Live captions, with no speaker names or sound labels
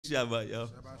Shabbat, yo.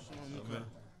 Amen.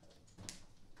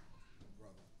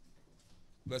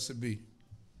 Blessed be.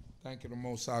 Thank you the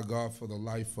Most High God for the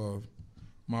life of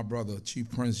my brother, Chief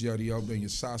Prince Yadiel Ben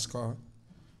Yissaskar.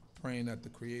 Praying that the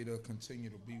Creator continue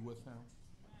to be with him,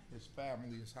 his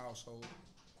family, his household.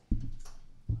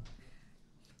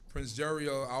 Prince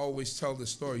Jeriel, I always tell the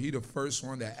story, he the first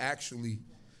one that actually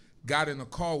got in a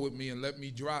car with me and let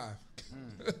me drive.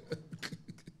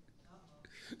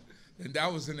 And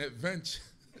that was an adventure.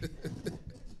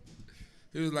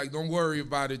 He was like, don't worry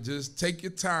about it. Just take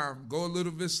your time. Go a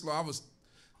little bit slow.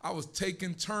 I was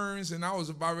taking turns, and I was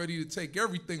about ready to take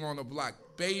everything on the block.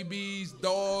 Babies,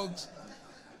 dogs.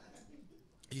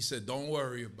 He said, don't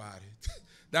worry about it.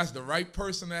 That's the right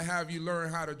person to have you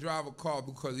learn how to drive a car,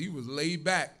 because he was laid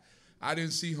back. I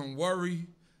didn't see him worry.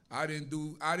 I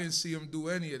didn't see him do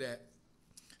any of that.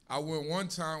 I went one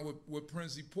time with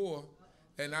Princey Poor,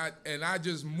 and I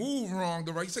just moved wrong.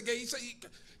 He said,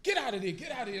 get out of there,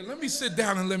 get out of here. Let me sit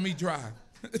down and let me drive.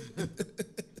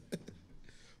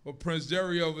 Well, Prince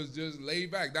Jeriel was just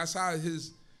laid back. That's how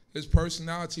his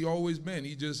personality always been.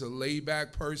 He just a laid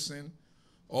back person,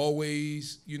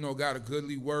 always, got a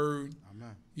goodly word.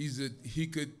 Amen. He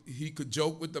could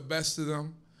joke with the best of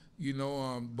them,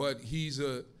 but he's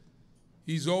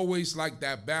always like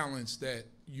that balance that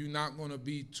you're not gonna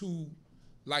be too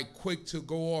quick to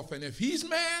go off. And if he's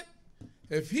mad,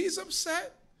 if he's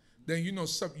upset, then you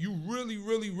really,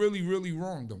 really, really, really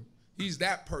wronged him. He's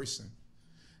that person.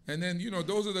 And then,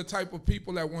 those are the type of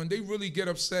people that when they really get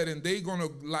upset and they gonna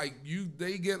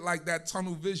they get like that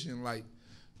tunnel vision,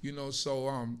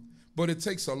 but it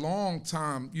takes a long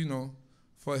time,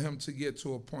 for him to get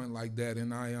to a point like that.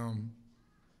 And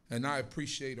I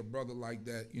appreciate a brother like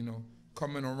that,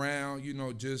 coming around,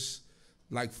 just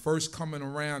like first coming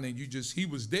around, and he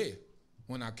was there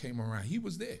when I came around. He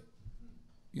was there,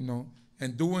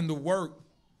 and doing the work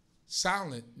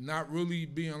silent, not really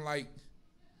being like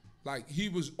he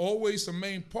was always the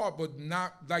main part, but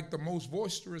not like the most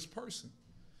boisterous person.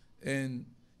 And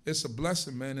it's a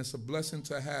blessing, man. It's a blessing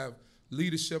to have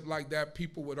leadership like that,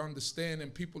 people with understanding,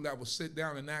 people that will sit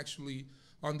down and actually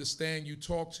understand you,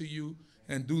 talk to you,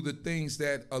 and do the things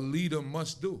that a leader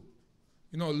must do.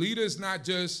 A leader is not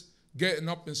just getting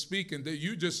up and speaking.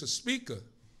 You just a speaker.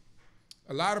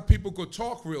 A lot of people could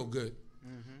talk real good,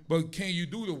 but can you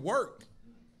do the work?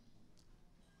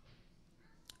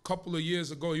 A couple of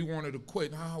years ago, he wanted to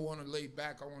quit. I want to lay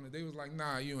back. They was like,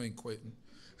 nah, you ain't quitting.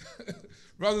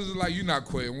 Brothers are like, you're not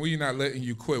quitting. We're not letting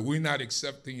you quit. We're not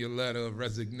accepting your letter of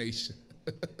resignation.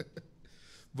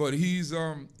 But he's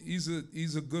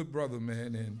a good brother,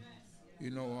 man.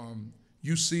 And,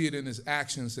 you see it in his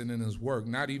actions and in his work,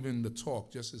 not even the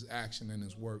talk, just his action and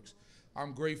his works.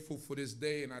 I'm grateful for this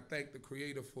day, and I thank the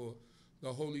Creator for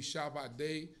the Holy Shabbat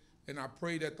day. And I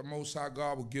pray that the Most High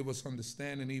God will give us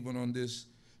understanding even on this.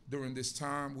 During this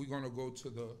time, we're going to go to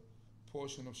the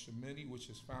portion of Shemini, which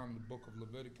is found in the book of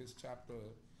Leviticus, chapter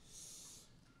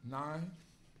 9.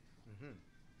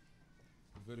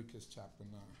 Leviticus chapter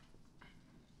 9.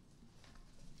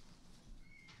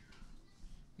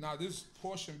 Now, this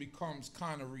portion becomes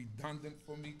kind of redundant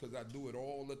for me because I do it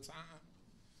all the time.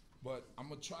 But I'm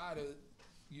going to try to,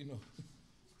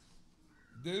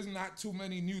 there's not too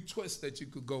many new twists that you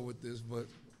could go with this, but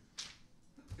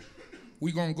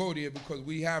we're going to go there because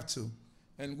we have to.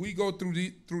 And we go through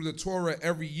the Torah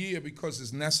every year because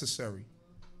it's necessary.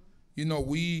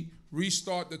 We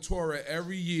restart the Torah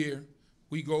every year.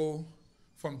 We go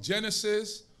from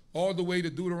Genesis all the way to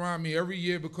Deuteronomy every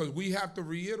year because we have to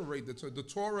reiterate the Torah. The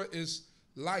Torah is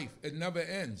life. It never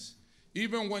ends.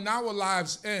 Even when our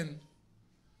lives end,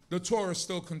 the Torah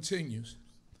still continues.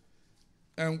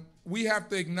 And we have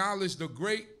to acknowledge the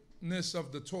greatness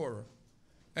of the Torah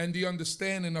and the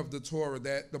understanding of the Torah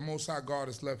that the Most High God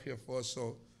has left here for us.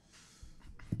 So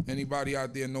anybody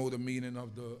out there know the meaning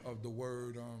of the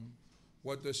word?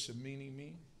 What does Shemini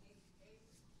mean?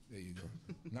 There you go.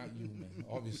 Not you, man.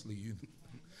 Obviously you.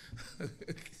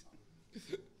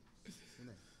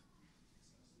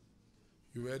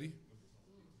 You ready?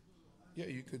 Yeah,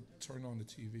 you could turn on the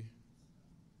TV.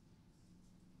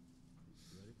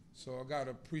 So I got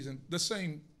the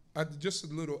same, just a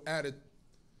little added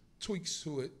tweaks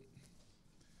to it,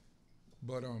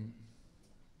 but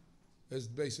it's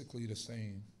basically the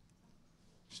same.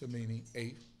 Shemini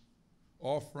 8,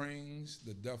 offerings,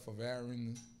 the death of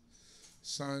Aaron's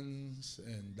sons,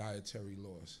 and dietary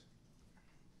laws.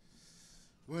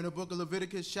 We're in the book of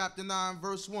Leviticus chapter 9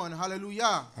 verse 1.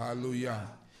 Hallelujah. Hallelujah.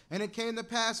 And it came to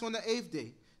pass on the 8th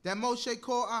day that Moshe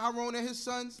called Aharon and his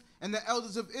sons and the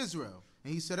elders of Israel,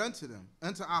 and he said unto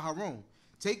Aharon,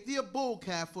 take thee a bull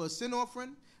calf for a sin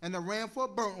offering, and a ram for a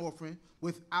burnt offering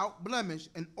without blemish,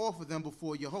 and offer them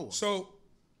before Yahweh. So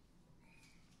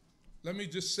let me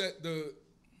just set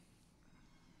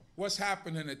what's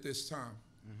happening at this time.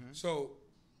 So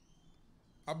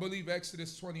I believe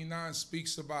Exodus 29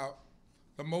 speaks about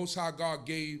the Most High God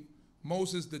gave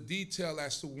Moses the detail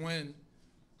as to when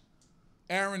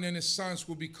Aaron and his sons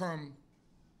will become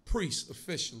priests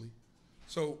officially.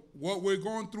 So what we're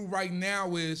going through right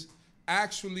now is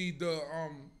actually the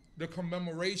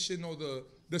commemoration or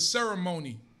the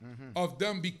ceremony of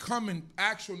them becoming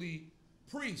actually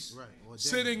priests, right,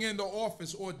 sitting in the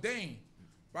office, ordained,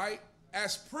 right,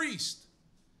 as priests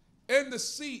in the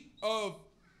seat of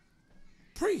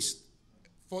priest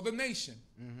for the nation.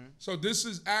 So this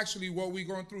is actually what we're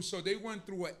going through. So they went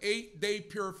through an 8-day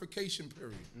purification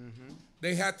period.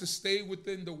 They had to stay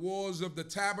within the walls of the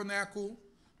tabernacle.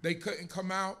 They couldn't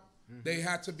come out. They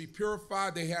had to be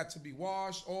purified. They had to be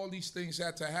washed. All these things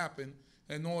had to happen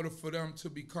in order for them to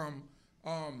become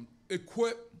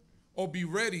equipped or be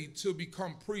ready to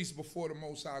become priests before the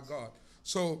Most High God.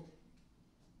 So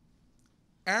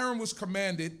Aaron was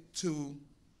commanded to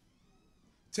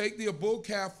take the bull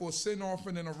calf for a sin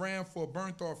offering and a ram for a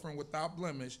burnt offering without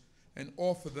blemish and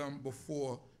offer them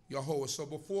before Yahweh. So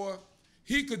before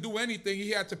he could do anything,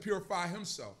 he had to purify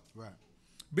himself. Right.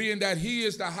 Being that he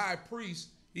is the high priest,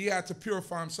 he had to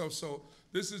purify himself. So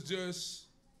this is just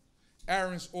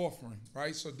Aaron's offering,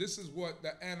 right? So this is what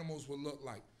the animals would look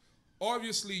like.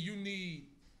 Obviously, you need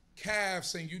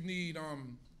calves and you need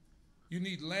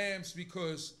lambs,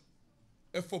 because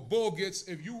if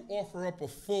if you offer up a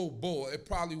full bull, it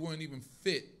probably wouldn't even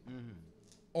fit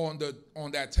on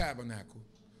that tabernacle.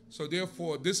 So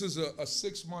therefore, this is a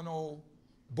 6-month-old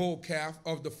bull calf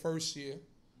of the first year,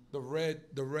 the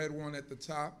red one at the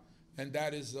top, and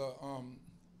that is a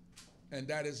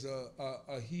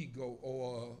he goat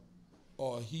or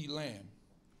a he lamb,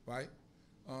 right?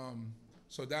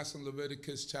 So that's in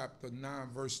Leviticus chapter 9,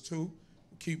 verse 2.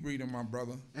 Keep reading, my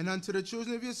brother. And unto the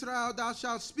children of Israel thou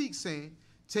shalt speak, saying,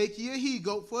 take ye a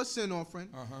he-goat for a sin offering,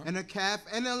 and a calf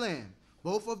and a lamb,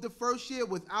 both of the first year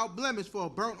without blemish for a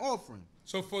burnt offering.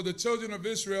 So for the children of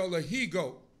Israel, a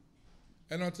he-goat.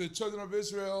 And unto the children of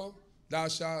Israel thou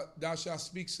shalt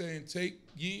speak, saying, take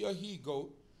ye a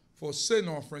he-goat for a sin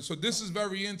offering. So this is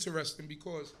very interesting,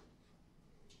 because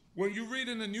when you read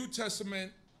in the New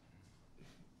Testament,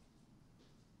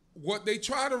 what they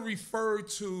try to refer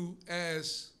to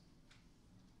as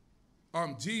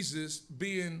Jesus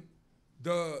being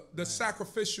the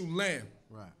sacrificial lamb,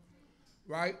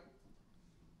 right?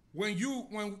 When you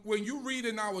read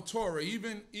in our Torah,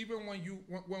 even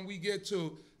when we get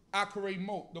to Akharei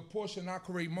Mot, the portion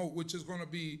Akharei Mot, which is going to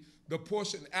be the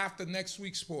portion after next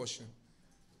week's portion,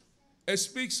 it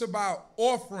speaks about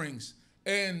offerings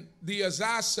and the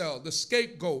Azazel, the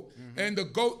scapegoat, and the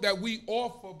goat that we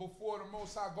offer before the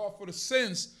Most High God for the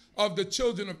sins of the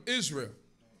children of Israel,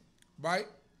 right?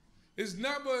 It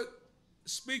never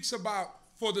speaks about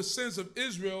for the sins of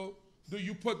Israel, do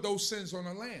you put those sins on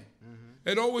a lamb?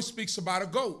 It always speaks about a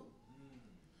goat.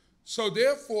 So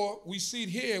therefore, we see it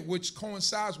here, which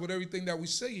coincides with everything that we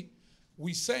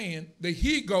saying, the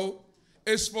he-goat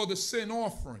is for the sin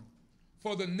offering,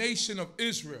 for the nation of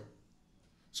Israel.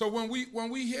 So when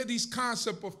we hear these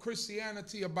concepts of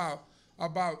Christianity about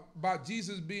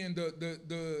Jesus being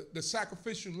the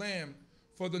sacrificial lamb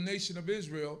for the nation of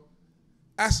Israel,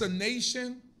 as a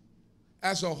nation,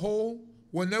 as a whole,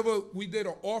 whenever we did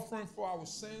an offering for our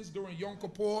sins during Yom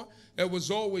Kippur, it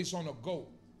was always on a goat,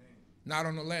 not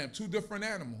on a lamb. 2 different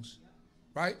animals,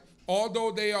 right?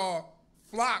 Although they are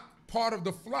flock, part of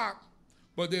the flock,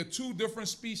 but they're 2 different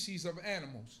species of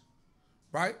animals,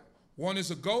 right? One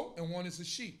is a goat and one is a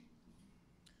sheep.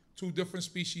 2 different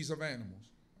species of animals,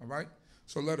 all right?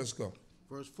 So let us go.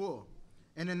 Verse 4,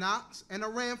 and an ox and a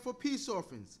ram for peace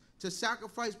offerings to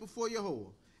sacrifice before Yahweh,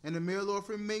 and a meal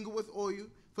offering mingled with oil,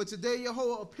 for today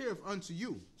Yahweh appeareth unto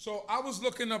you. So I was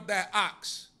looking up that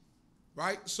ox,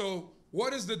 right? So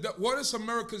what is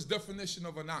America's definition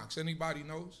of an ox? Anybody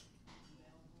knows?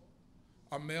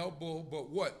 A male bull, but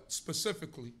what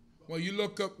specifically? When you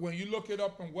look it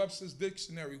up in Webster's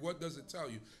dictionary, what does it tell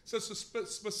you? So it's a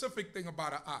specific thing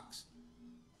about an ox.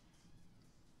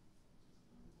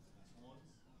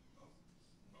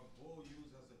 A bull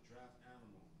used as a draft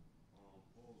animal.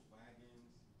 Bulls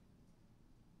wagons.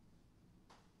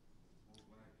 It's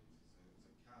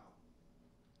a cow.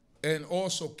 And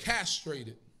also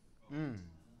castrated.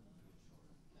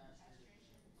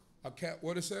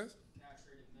 What it says?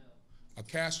 Castrated male. A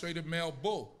castrated male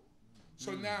bull.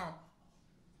 So now,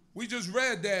 we just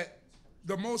read that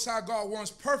the Most High God wants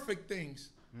perfect things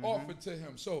offered to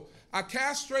him. So a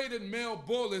castrated male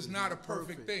bull is not a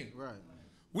perfect thing. Right.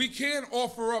 We can't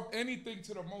offer up anything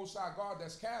to the Most High God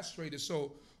that's castrated.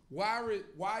 So why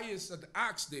is an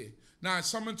ox there? Now, in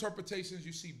some interpretations,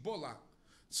 you see bullock.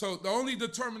 So the only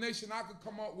determination I could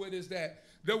come up with is that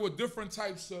there were different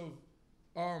types of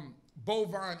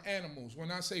bovine animals.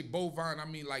 When I say bovine, I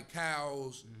mean like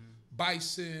cows,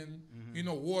 bison,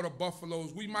 water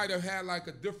buffaloes. We might have had like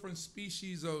a different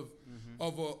species of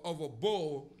a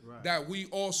bull that we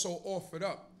also offered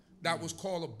up. That was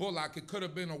called a bullock. It could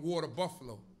have been a water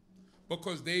buffalo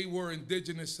because they were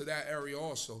indigenous to that area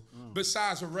also.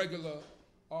 Besides a regular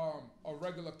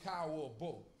cow or a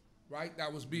bull, right?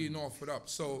 That was being offered up.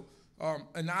 So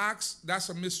an ox, that's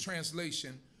a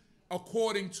mistranslation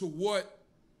according to what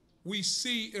we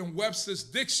see in Webster's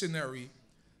dictionary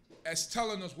as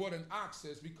telling us what an ox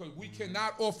is, because we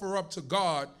cannot offer up to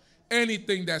God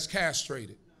anything that's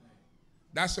castrated.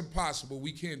 That's impossible.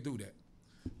 We can't do that.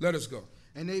 Let us go.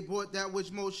 And they brought that which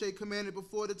Moshe commanded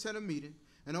before the tent of meeting,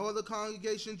 and all the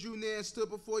congregation drew near and stood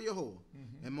before Yahuwah.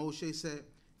 And Moshe said,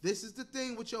 this is the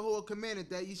thing which Yahuwah commanded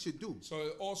that ye should do. So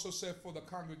it also said for the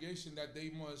congregation that they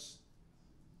must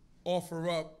offer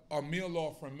up a meal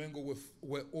offering mingled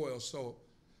with oil. So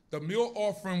the meal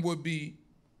offering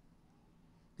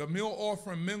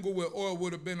mingled with oil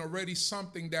would have been already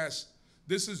something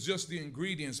this is just the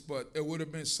ingredients, but it would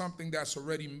have been something that's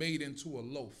already made into a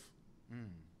loaf.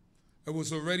 It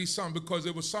was already something, because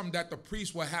it was something that the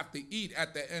priest would have to eat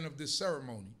at the end of this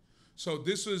ceremony. So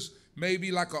this was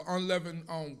maybe like an unleavened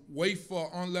wafer,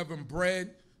 unleavened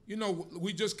bread.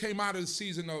 We just came out of the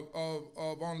season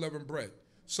of unleavened bread.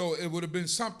 So it would have been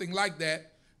something like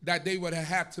that they would have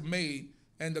had to make,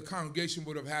 and the congregation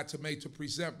would have had to make to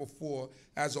present before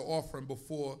as an offering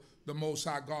before the Most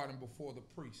High God and before the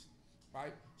priest,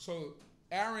 right? So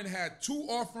Aaron had 2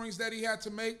 offerings that he had to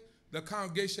make. The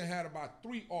congregation had about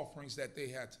 3 offerings that they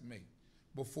had to make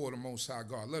before the Most High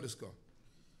God. Let us go.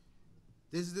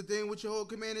 This is the thing which Yahuwah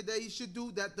commanded that ye should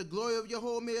do, that the glory of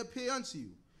Yahuwah may appear unto you.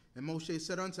 And Moshe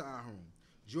said unto Aaron,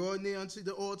 draw near unto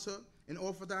the altar, and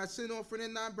offer thy sin offering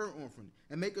and thy burnt offering,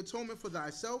 and make atonement for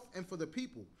thyself and for the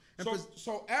people. And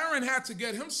so Aaron had to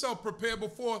get himself prepared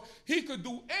before he could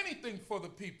do anything for the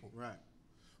people. Right.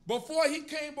 Before he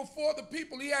came before the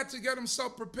people, he had to get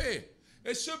himself prepared.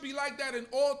 It should be like that in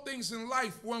all things in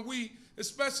life, when we,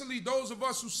 especially those of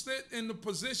us who sit in the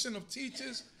position of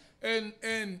teachers and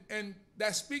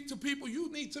that speak to people.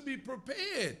 You need to be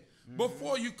prepared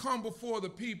before you come before the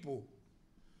people.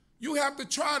 You have to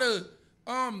try to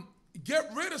get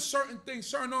rid of certain things,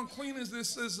 certain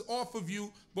uncleannesses off of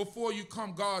you before you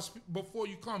come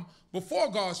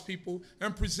before God's people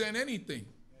and present anything.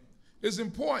 It's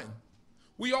important.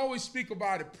 We always speak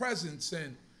about it, presence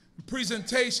and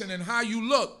presentation and how you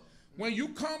look. When you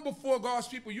come before God's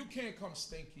people, you can't come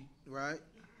stinky. Right.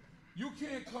 You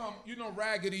can't come,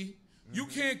 raggedy. You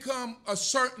can't come a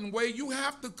certain way. You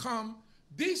have to come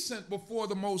decent before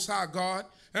the Most High God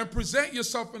and present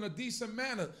yourself in a decent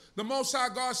manner. The Most High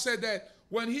God said that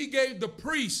when he gave the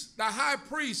priest, the high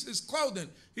priest, his clothing,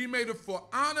 he made it for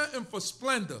honor and for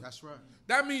splendor. That's right.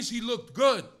 That means he looked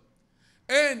good.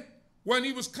 And when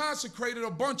he was consecrated,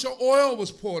 a bunch of oil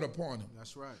was poured upon him.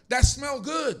 That's right. That smelled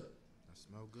good. That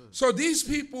smelled good. So these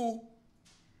people,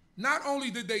 not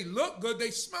only did they look good, they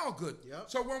smell good. Yep.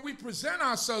 So when we present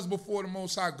ourselves before the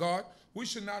Most High God, we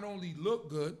should not only look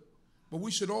good, but we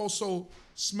should also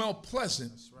smell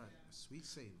pleasant. That's right. A sweet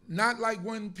savor. Not like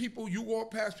when you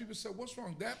walk past, people say, what's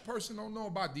wrong? That person don't know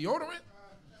about deodorant?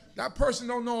 That person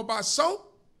don't know about soap?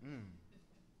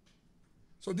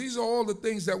 So these are all the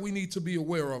things that we need to be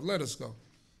aware of. Let us go.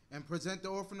 And present the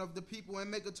offering of the people and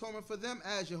make atonement for them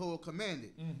as Yahuwah commanded.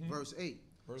 Verse 8.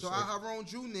 So 8. Aharon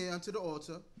drew near unto the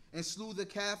altar and slew the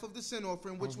calf of the sin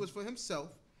offering, which was for himself.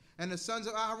 And the sons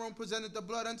of Aharon presented the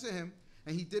blood unto him.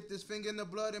 And he dipped his finger in the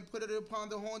blood and put it upon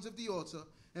the horns of the altar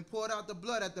and poured out the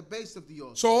blood at the base of the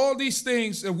altar. So all these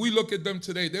things, if we look at them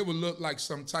today, they would look like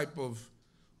some type of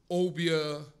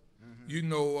obia,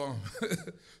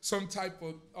 some type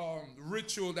of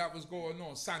ritual that was going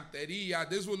on, Santeria.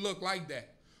 This would look like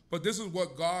that. But this is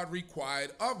what God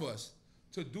required of us,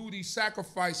 to do these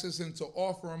sacrifices and to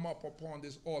offer them up upon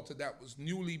this altar that was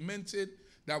newly minted,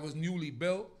 that was newly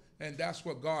built, and that's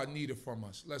what God needed from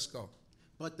us. Let's go.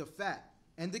 But the fat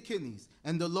and the kidneys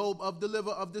and the lobe of the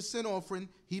liver of the sin offering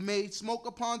he made smoke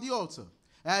upon the altar,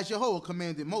 as Yahuwah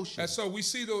commanded Moshe. And so we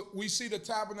see the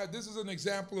tabernacle. This is an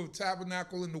example of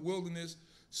tabernacle in the wilderness.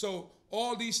 So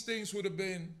all these things would have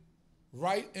been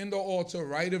right in the altar,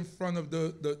 right in front of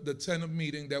the tent of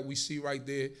meeting that we see right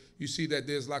there. You see that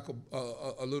there's like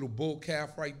a little bull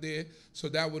calf right there. So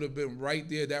that would have been right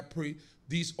there.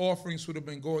 these offerings would have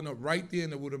been going up right there,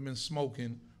 and it would have been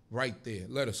smoking right there.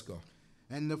 Let us go.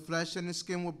 And the flesh and the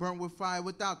skin were burnt with fire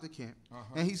without the camp.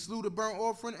 And he slew the burnt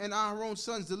offering, and Aaron's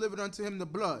sons delivered unto him the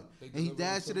blood. And he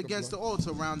dashed it against the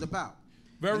altar round about.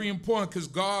 Very important, because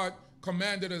God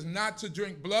commanded us not to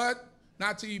drink blood,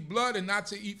 not to eat blood, and not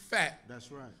to eat fat.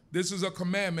 That's right. This is a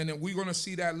commandment, and we're going to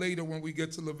see that later when we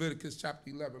get to Leviticus chapter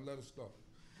 11. Let us go.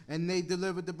 And they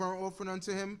delivered the burnt offering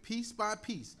unto him piece by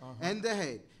piece, and the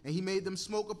head. And he made them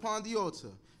smoke upon the altar.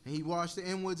 And he washed the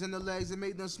inwards and the legs, and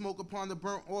made them smoke upon the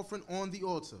burnt offering on the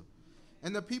altar.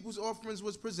 And the people's offerings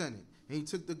was presented. And he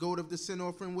took the goat of the sin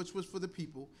offering, which was for the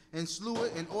people, and slew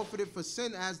it, and offered it for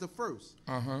sin as the first.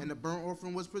 And the burnt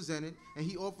offering was presented, and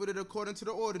he offered it according to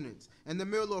the ordinance. And the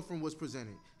meal offering was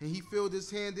presented. And he filled his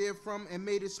hand therefrom, and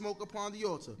made it smoke upon the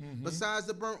altar. Besides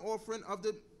the burnt offering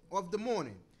of the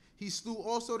morning, he slew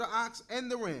also the ox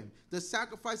and the ram, the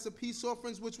sacrifice of peace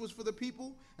offerings, which was for the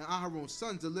people. And Aaron's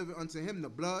sons delivered unto him the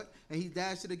blood, and he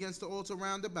dashed it against the altar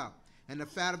round about. And the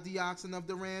fat of the ox and of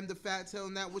the ram, the fat tail,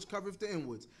 and that which covereth the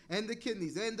inwards, and the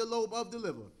kidneys, and the lobe of the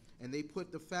liver. And they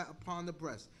put the fat upon the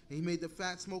breast. And he made the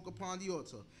fat smoke upon the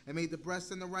altar, and made the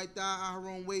breast and the right thigh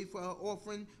Aaron weigh for an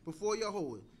offering before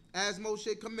Yahweh, as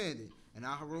Moshe commanded. And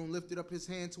Aaron lifted up his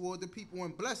hand toward the people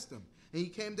and blessed them. And he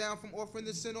came down from offering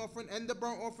the sin offering and the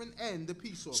burnt offering and the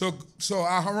peace offering. So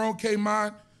Aaron came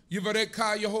on.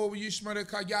 Yivareka Yehovah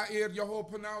Yishmareka Yair Yehovah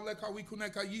Panao Leka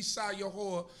Wikuneka Yisa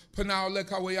Yehovah Panao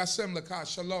Leka Weyasem Leka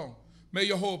Shalom. May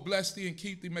Yehovah bless thee and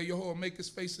keep thee. May Yehovah make his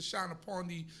face to shine upon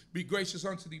thee, be gracious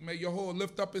unto thee. May Yehovah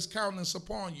lift up his countenance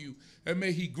upon you, and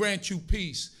may he grant you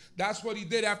peace. That's what he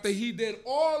did after he did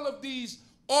all of these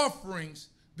offerings.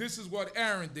 This is what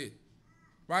Aaron did,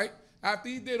 right? After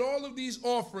he did all of these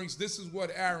offerings, this is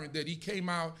what Aaron did. He came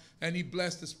out and he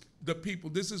blessed the people.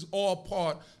 This is all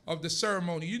part of the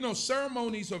ceremony. You know,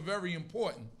 ceremonies are very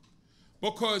important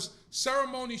because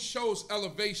ceremony shows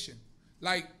elevation.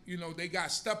 Like, you know, they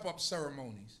got step-up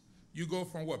ceremonies. You go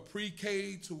from what,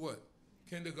 pre-K to what?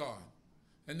 Kindergarten.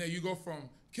 And then you go from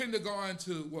kindergarten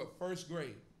to what, first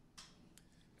grade.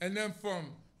 And then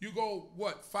you go,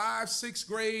 what, 5, 6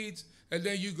 grades, and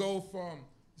then you go from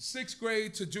 6th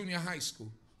grade to junior high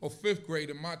school, or 5th grade.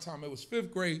 In my time, it was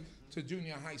 5th grade to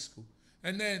junior high school.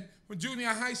 And then from junior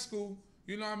high school,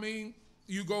 you know what I mean?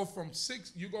 You go from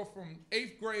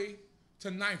 8th grade to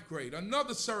 9th grade.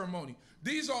 Another ceremony.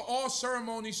 These are all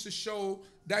ceremonies to show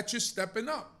that you're stepping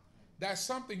up. That's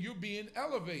something, you're being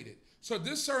elevated. So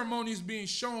this ceremony is being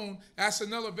shown as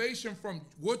an elevation from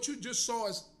what you just saw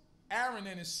as Aaron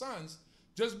and his sons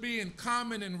just being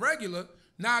common and regular.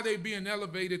 Now they're being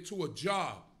elevated to a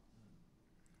job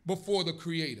before the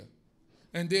Creator.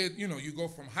 And then, you know, you go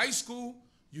from high school,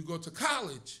 you go to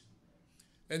college.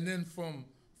 And then from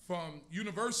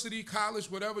university, college,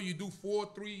 whatever, you do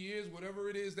 4, 3 years, whatever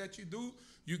it is that you do,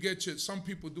 you get some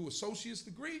people do associate's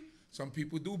degree, some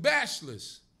people do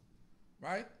bachelor's,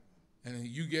 right? And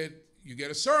you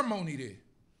get a ceremony there.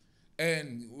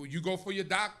 And you go for your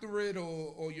doctorate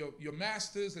or your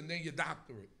master's and then your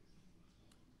doctorate.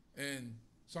 And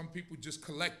some people just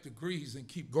collect degrees and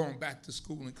keep going back to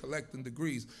school and collecting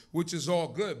degrees, which is all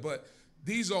good. But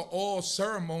these are all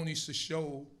ceremonies to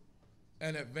show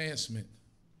an advancement,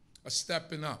 a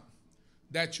stepping up,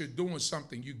 that you're doing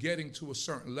something, you're getting to a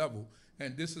certain level.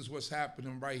 And this is what's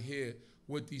happening right here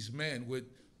with these men,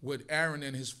 with Aaron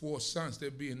and his 4 sons.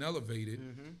 They're being elevated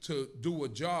to do a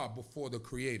job before the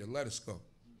Creator. Let us go.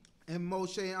 And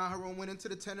Moshe and Aaron went into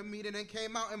the tent of meeting and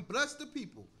came out and blessed the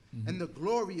people. And the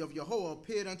glory of Yahweh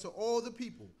appeared unto all the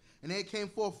people. And there came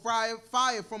forth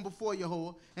fire from before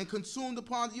Yahweh, and consumed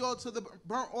upon the altar the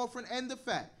burnt offering and the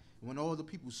fat. And when all the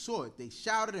people saw it, they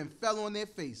shouted and fell on their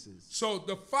faces. So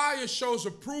the fire shows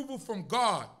approval from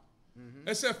God.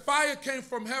 It said fire came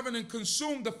from heaven and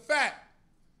consumed the fat,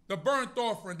 the burnt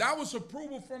offering. That was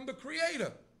approval from the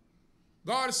Creator.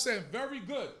 God is saying, very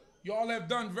good. Y'all have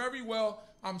done very well.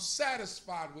 I'm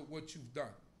satisfied with what you've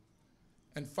done.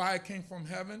 And fire came from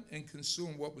heaven and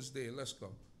consumed what was there. Let's go.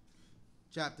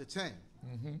 Chapter 10.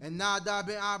 And Nadab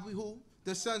and Abihu,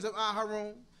 the sons of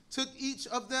Aaron, took each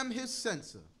of them his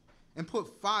censer, and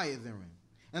put fire therein,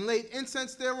 and laid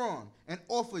incense thereon, and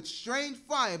offered strange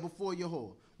fire before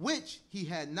Yahweh, which he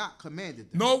had not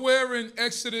commanded them. Nowhere in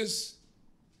Exodus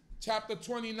chapter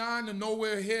 29 and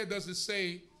nowhere here does it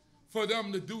say for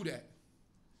them to do that.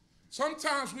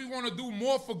 Sometimes we want to do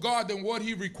more for God than what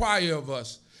he requires of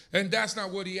us, and that's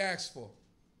not what he asked for.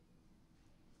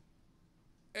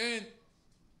 And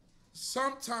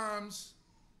sometimes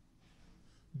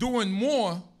doing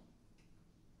more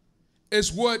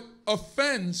is what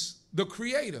offends the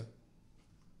Creator.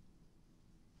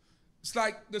 It's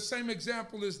like the same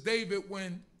example as David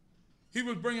when he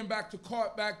was bringing back the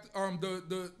Ark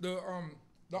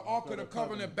of the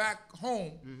Covenant back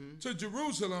home to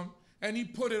Jerusalem, and he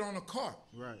put it on a cart.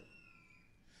 Right.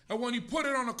 And when he put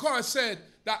it on a cart, it said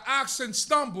the oxen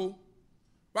stumbled,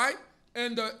 right?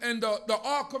 And the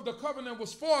Ark of the Covenant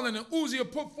was falling, and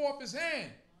Uzziel put forth his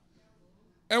hand.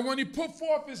 And when he put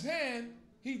forth his hand,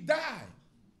 he died.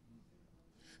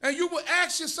 And you would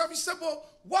ask yourself, you said, well,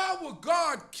 why would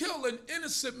God kill an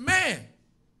innocent man?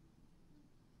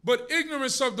 But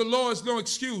ignorance of the law is no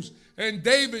excuse. And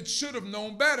David should have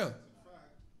known better.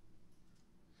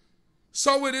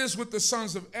 So it is with the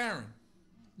sons of Aaron,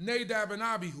 Nadab and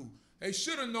Abihu. They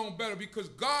should have known better because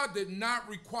God did not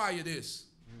require this.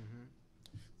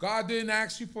 God didn't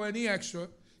ask you for any extra.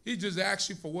 He just asked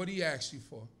you for what he asked you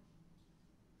for.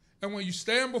 And when you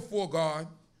stand before God,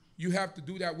 you have to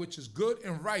do that which is good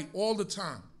and right all the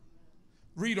time.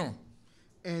 Read on.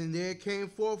 And there came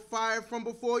forth fire from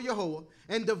before Yahweh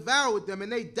and devoured them,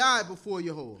 and they died before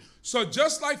Yahweh. So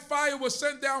just like fire was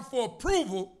sent down for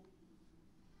approval,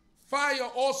 fire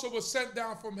also was sent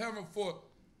down from heaven for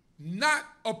not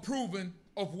approving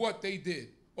of what they did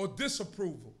or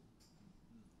disapproval.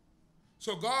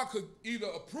 So God could either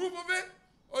approve of it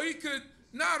or he could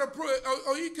not approve,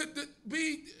 or he could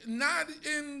be not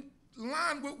in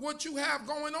line with what you have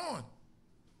going on.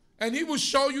 And he will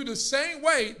show you the same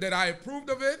way that I approved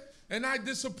of it and I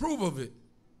disapprove of it.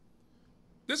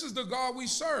 This is the God we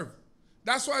serve.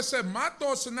 That's why I said my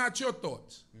thoughts are not your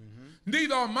thoughts.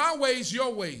 Neither are my ways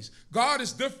your ways. God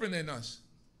is different than us.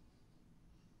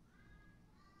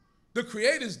 The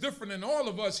Creator is different than all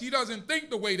of us. He doesn't think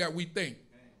the way that we think.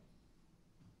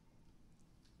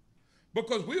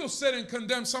 Because we'll sit and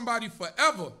condemn somebody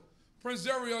forever. Prince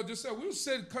Zeriel just said, we'll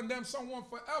sit and condemn someone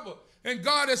forever. And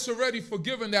God has already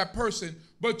forgiven that person,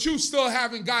 but you still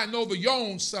haven't gotten over your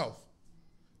own self.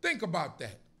 Think about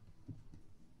that.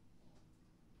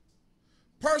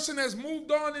 Person has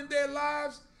moved on in their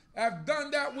lives, have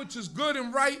done that which is good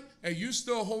and right, and you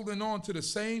still holding on to the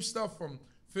same stuff from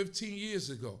 15 years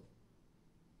ago.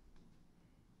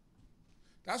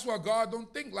 That's why God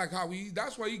don't think like how we,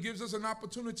 that's why he gives us an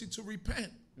opportunity to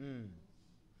repent.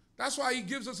 That's why he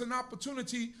gives us an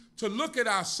opportunity to look at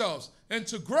ourselves and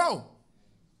to grow.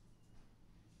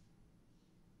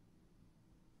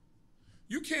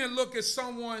 You can't look at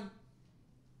someone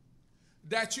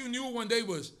that you knew when they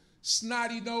was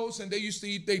snotty nose and they used to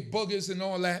eat their boogers and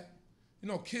all that. You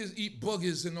know, kids eat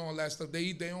boogers and all that stuff. They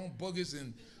eat their own boogers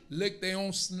and lick their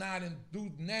own snot and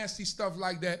do nasty stuff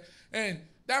like that. And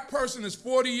that person is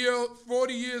 40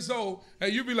 years old,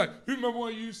 and you be like, you remember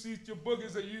when you used to eat your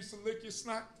boogers and you used to lick your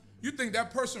snot? You think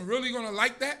that person really going to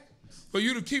like that? For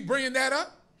you to keep bringing that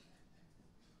up?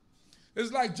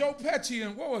 It's like Joe Pesci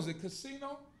in, what was it,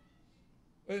 Casino?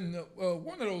 In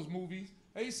one of those movies.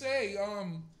 And he said, hey,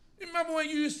 you remember when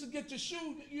you used to get your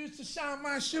shoes, you used to shine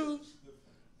my shoes?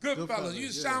 Goodfellas, you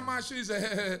used to shine my shoes?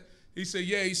 He said,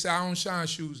 yeah, he said, I don't shine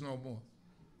shoes no more.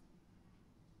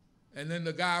 And then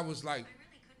the guy was like,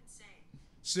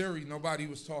 Siri, nobody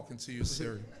was talking to you,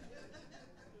 Siri.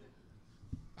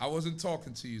 I wasn't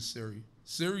talking to you, Siri.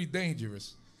 Siri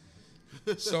dangerous.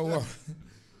 So,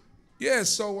 yeah,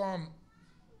 so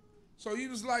he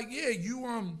was like, yeah,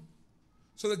 you,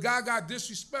 so the guy got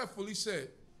disrespectful. He said,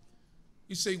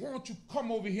 why don't you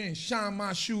come over here and shine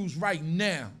my shoes right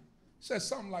now? He said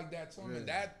something like that to him, and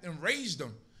that enraged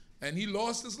him. And he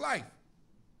lost his life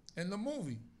in the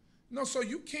movie. No, so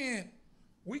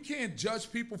we can't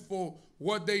judge people for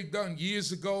what they've done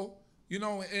years ago, you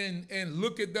know, and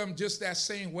look at them just that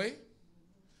same way.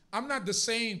 I'm not the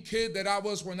same kid that I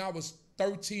was when I was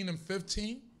 13 and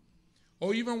 15,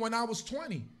 or even when I was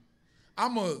 20.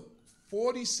 I'm a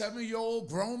 47-year-old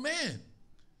grown man.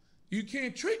 You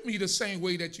can't treat me the same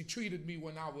way that you treated me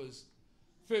when I was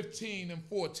 15 and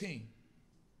 14.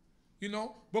 You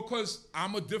know, because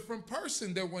I'm a different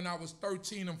person than when I was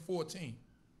 13 and 14.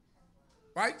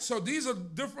 Right? So these are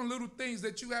different little things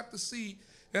that you have to see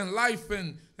in life,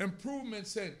 and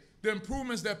improvements and the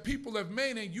improvements that people have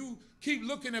made, and you keep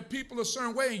looking at people a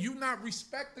certain way and you not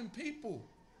respecting people.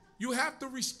 You have to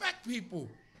respect people.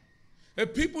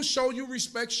 If people show you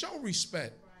respect, show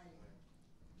respect.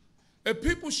 If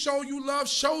people show you love,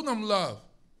 show them love.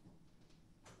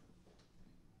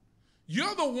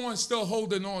 You're the one still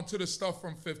holding on to the stuff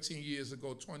from 15 years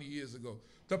ago, 20 years ago.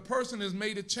 The person has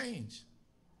made a change.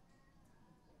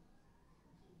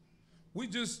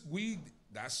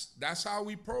 That's how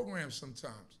we program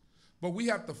sometimes. But we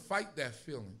have to fight that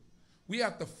feeling. We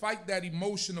have to fight that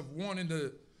emotion of wanting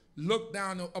to look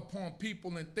down upon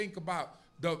people and think about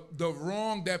the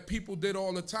wrong that people did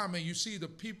all the time. And you see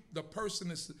the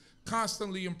person is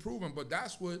constantly improving, but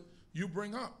that's what you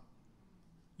bring up.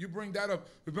 You bring that up.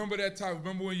 Remember that time?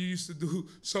 Remember when you used to do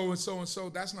so and so and so?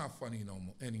 That's not funny no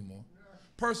more anymore.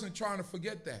 Person trying to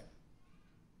forget that.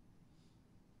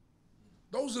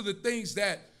 Those are the things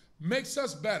that makes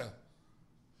us better,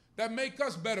 that make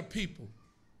us better people.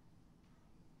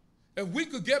 If we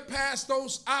could get past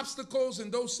those obstacles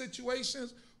and those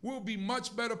situations, we'll be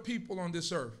much better people on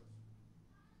this earth.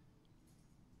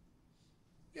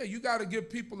 Yeah, you got to give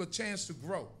people a chance to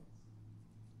grow.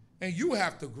 And you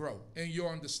have to grow in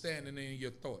your understanding and in your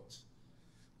thoughts.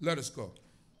 Let us go.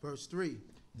 Verse 3.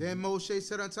 Then Moshe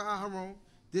said unto Aharon,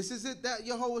 this is it that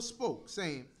Yahweh spoke,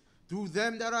 saying, through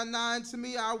them that are nigh unto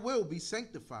me I will be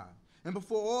sanctified, and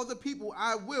before all the people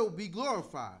I will be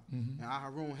glorified. And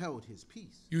Aharon held his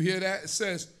peace. You hear that? It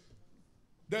says,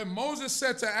 then Moses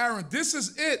said to Aaron, this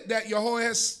is it that Yahweh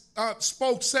has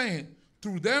spoke, saying,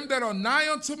 through them that are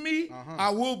nigh unto me I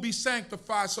will be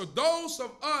sanctified. So those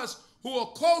of us who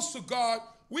are close to God,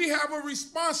 we have a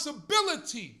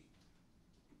responsibility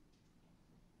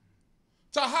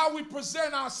to how we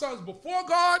present ourselves before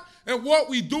God and what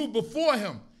we do before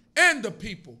him and the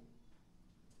people.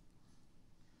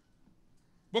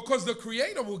 Because the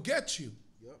Creator will get you.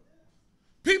 Yep.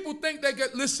 People think they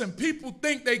get, listen, people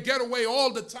think they get away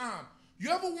all the time. You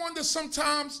ever wonder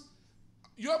sometimes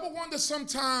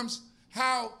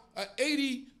how an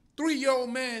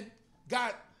 83-year-old man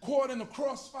got caught in a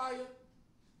crossfire?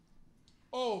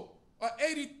 Oh, an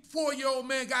 84-year-old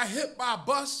man got hit by a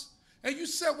bus. And you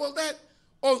said, well, that,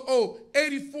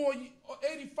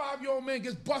 85-year-old man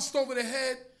gets bust over the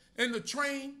head in the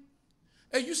train.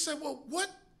 And you said, well, what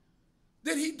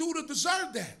did he do to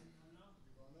deserve that?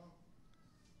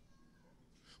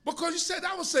 Because you said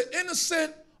that was an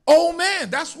innocent old man.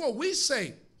 That's what we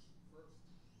say.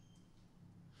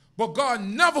 But God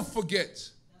never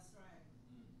forgets.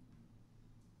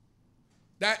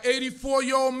 That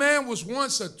 84-year-old man was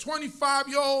once a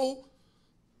 25-year-old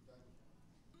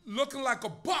looking like a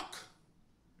buck.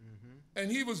 And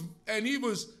he was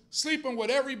sleeping with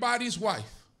everybody's wife.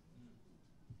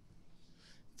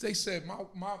 They said, my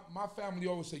family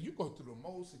always said, you go to the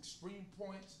most extreme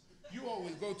points. You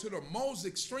always go to the most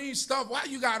extreme stuff. Why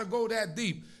you got to go that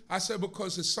deep? I said,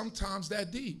 because it's sometimes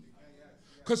that deep.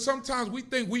 Because sometimes we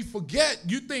think we forget.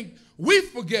 You think we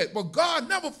forget, but God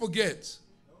never forgets.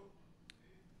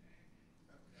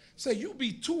 Say, you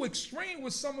be too extreme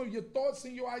with some of your thoughts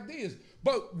and your ideas.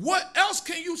 But what else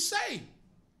can you say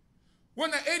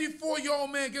when an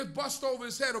 84-year-old man gets bust over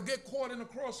his head or get caught in a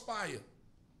crossfire?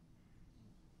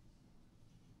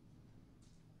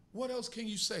 What else can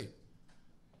you say?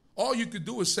 All you could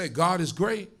do is say, God is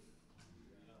great.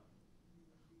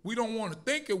 We don't want to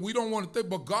think it. We don't want to think,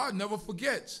 but God never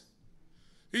forgets.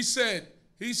 He said,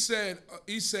 yesterday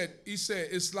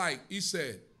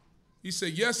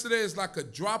it's like a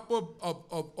drop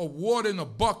of water in a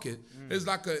bucket. It's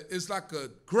like a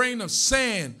grain of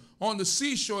sand on the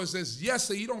seashore. It says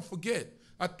yesterday. He don't forget.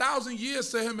 1,000 years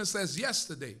to him, it says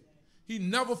yesterday. He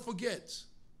never forgets.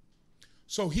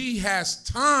 So he has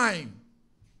time.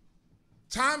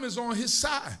 Time is on his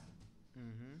side.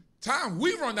 Time,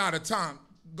 we run out of time.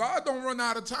 God don't run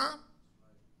out of time.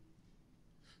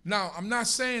 Now, I'm not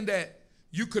saying that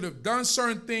you could have done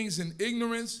certain things in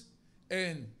ignorance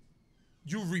and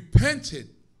you repented,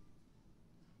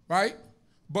 right?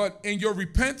 But in your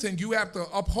repenting, you have to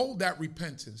uphold that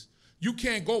repentance. You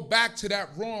can't go back to that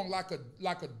wrong like a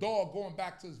dog going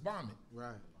back to his vomit,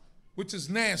 right? Which is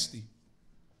nasty.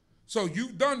 So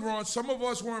you've done wrong. Some of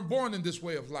us weren't born in this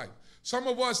way of life. Some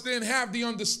of us didn't have the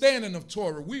understanding of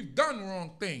Torah. We've done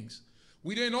wrong things.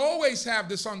 We didn't always have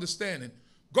this understanding.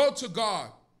 Go to God.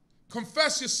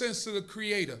 Confess your sins to the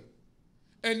Creator.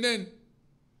 And then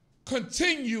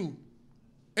continue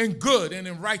in good and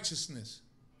in righteousness.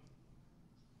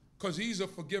 Because he's a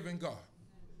forgiving God.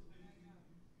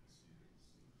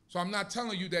 So I'm not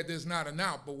telling you that there's not an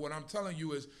out, but what I'm telling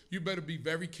you is you better be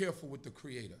very careful with the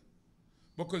Creator.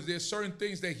 Because there's certain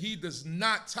things that he does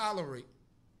not tolerate.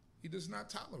 He does not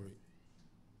tolerate.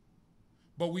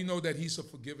 But we know that he's a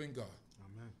forgiving God.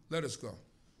 Amen. Let us go.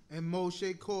 And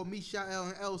Moshe called Mishael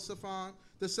and Elsaphon,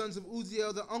 the sons of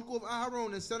Uzziel, the uncle of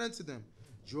Aharon, and said unto them,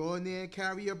 draw near and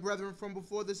carry your brethren from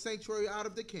before the sanctuary out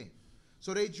of the camp.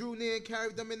 So they drew near and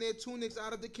carried them in their tunics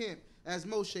out of the camp, as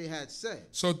Moshe had said.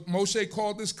 So Moshe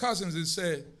called his cousins and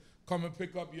said, come and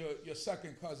pick up your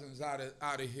second cousins out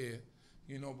of here,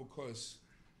 because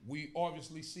we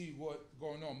obviously see what's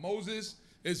going on. Moses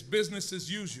is business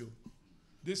as usual.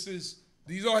 These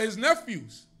are his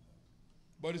nephews,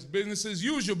 but it's business as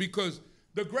usual because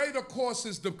the greater course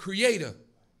is the Creator,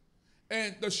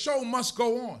 and the show must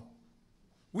go on.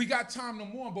 We got time to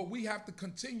mourn, but we have to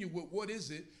continue with what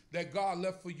is it that God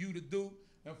left for you to do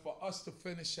and for us to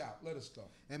finish out. Let us go.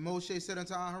 And Moshe said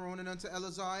unto Aharon and unto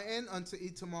Eleazar and unto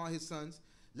Itamar his sons,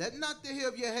 let not the hair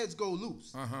of your heads go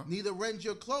loose, neither rend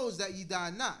your clothes that ye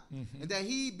die not, and that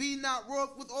he be not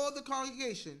wroth with all the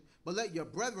congregation, but let your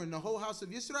brethren, the whole house of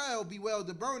Yisrael, bewail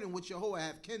the burning which Jehovah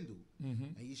hath kindled.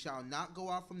 And ye shall not go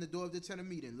out from the door of the tent of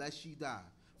meeting, lest ye die.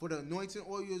 For the anointing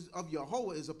oil of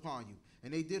Jehovah is upon you.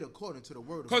 And they did according to the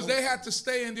word of God. Because they had to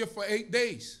stay in there for 8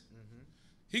 days.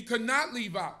 He could not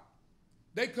leave out.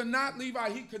 They could not leave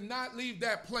out. He could not leave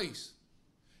that place.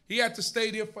 He had to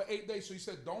stay there for 8 days. So he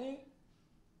said, don't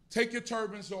take your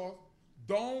turbans off.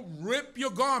 Don't rip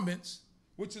your garments,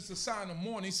 which is a sign of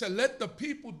mourning. He said, let the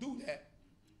people do that.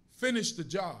 Finish the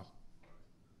job.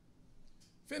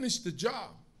 Finish the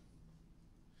job.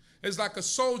 It's like a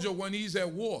soldier when he's at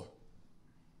war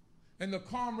and the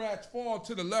comrades fall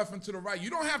to the left and to the right. You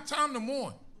don't have time to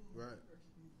mourn. Right.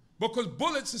 Because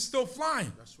bullets are still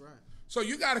flying. That's right. So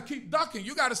you got to keep ducking.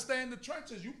 You got to stay in the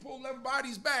trenches. You pull them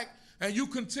bodies back and you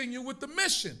continue with the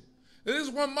mission. This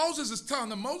is what Moses is telling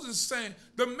them. Moses is saying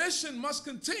the mission must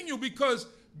continue because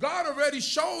God already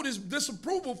showed his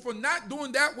disapproval for not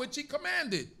doing that which he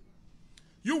commanded.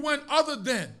 You went other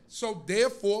than. So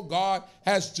therefore God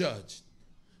has judged.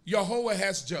 Yehovah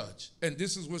has judged. And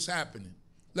this is what's happening.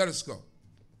 Let us go.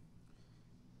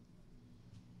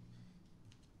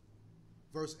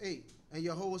 Verse 8. And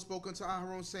Yehovah spoke unto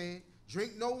Aharon, saying,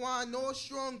 drink no wine nor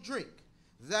strong drink,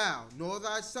 thou nor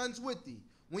thy sons with thee,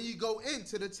 when ye go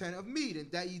into the tent of meeting,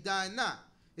 that ye die not.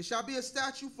 It shall be a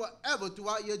statute forever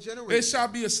throughout your generations. It shall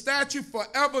be a statute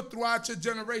forever throughout your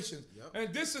generations. Yep.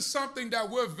 And this is something that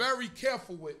we're very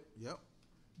careful with. Yep.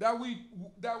 That we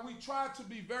try to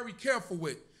be very careful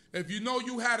with. If you know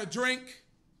you had a drink,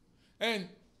 and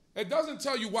it doesn't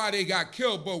tell you why they got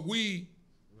killed, but we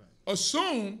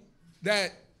assume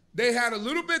that they had a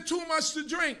little bit too much to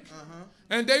drink,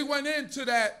 and they went into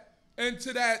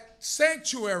that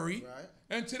sanctuary,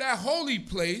 into that holy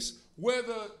place where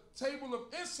the table of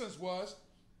incense was,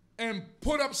 and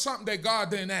put up something that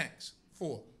God didn't ask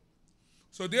for.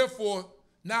 So therefore,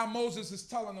 now Moses is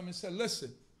telling them and said,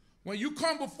 listen, when you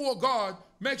come before God,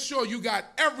 make sure you got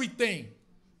everything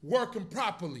working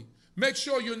properly. Make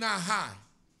sure you're not high.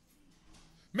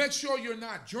 Make sure you're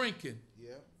not drinking.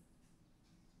 Yeah.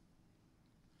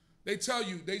 They tell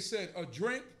you, they said a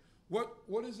drink.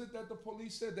 What is it that the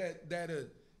police said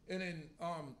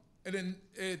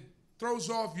it throws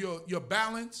off your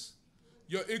balance,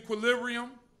 your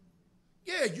equilibrium?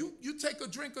 Yeah, you take a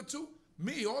drink or two.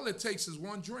 Me, all it takes is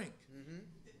one drink.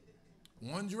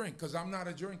 One drink, because I'm not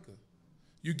a drinker.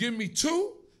 You give me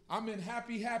 2, I'm in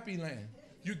happy land.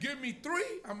 You give me 3,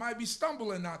 I might be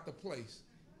stumbling out the place.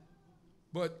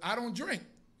 But I don't drink.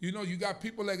 You know, you got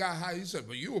people that got high. You said,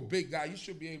 but you a big guy. You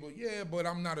should be able. Yeah, but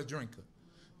I'm not a drinker.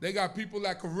 They got people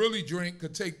that could really drink,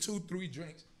 could take 2, 3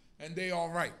 drinks, and they all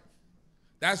right.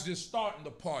 That's just starting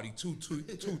the party, 2,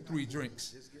 3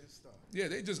 drinks. Just getting started. Yeah,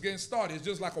 they just getting started. It's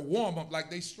just like a warm-up, like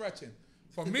they stretching.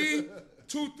 For me,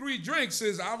 2, 3 drinks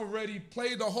is I've already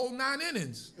played the whole 9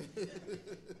 innings.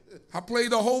 I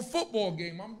played the whole football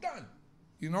game. I'm done.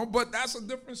 You know, but that's a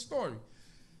different story.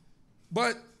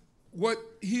 But what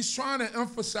he's trying to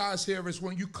emphasize here is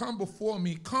when you come before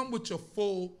me, come with your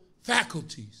full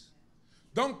faculties.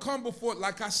 Don't come before,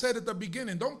 like I said at the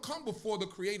beginning, don't come before the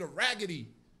Creator raggedy.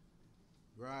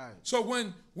 Right. So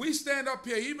when we stand up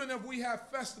here, even if we have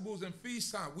festivals and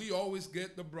feast time, we always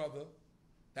get the brother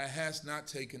that has not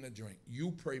taken a drink.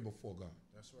 You pray before God.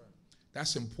 That's right.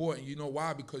 That's important. You know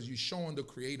why? Because you're showing the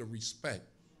Creator respect.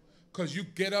 Because you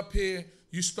get up here,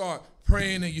 you start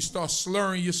praying and you start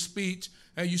slurring your speech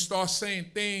and you start saying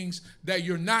things that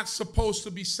you're not supposed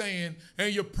to be saying,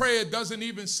 and your prayer doesn't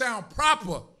even sound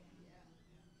proper.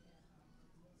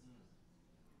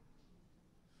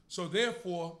 So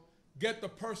therefore, get the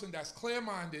person that's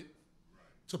clear-minded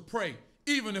to pray,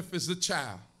 even if it's a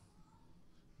child.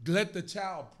 Let the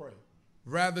child pray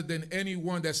rather than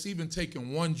anyone that's even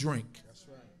taking one drink. That's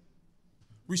right.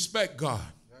 Respect God.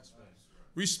 That's right.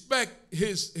 Respect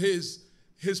his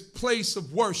place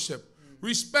of worship.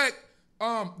 Respect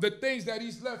the things that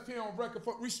he's left here on record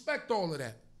for. Respect all of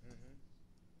that.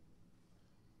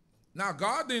 Now,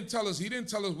 God didn't tell us, he didn't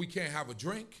tell us we can't have a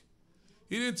drink.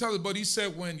 He didn't tell us, but he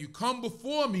said, when you come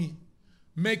before me,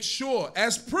 make sure,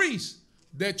 as priest,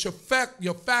 that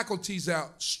your faculties are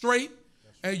straight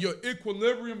and your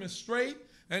equilibrium is straight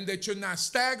and that you're not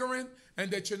staggering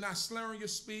and that you're not slurring your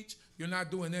speech. You're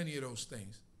not doing any of those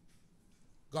things.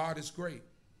 God is great.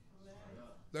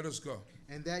 Let us go.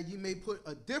 And that you may put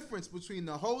a difference between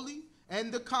the holy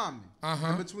and the common,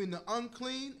 and between the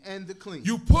unclean and the clean.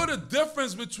 You put a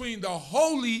difference between the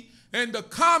holy and the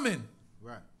common.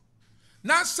 Right.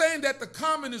 Not saying that the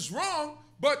common is wrong,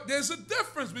 but there's a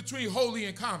difference between holy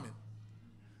and common.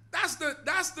 That's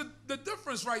the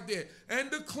difference right there. And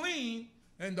the clean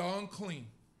and the unclean.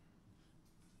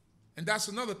 And that's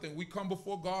another thing. We come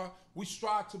before God, we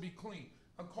strive to be clean.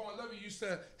 Lewi used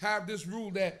to have this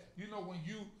rule that, you know,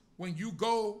 when you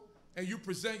go and you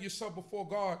present yourself before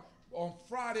God on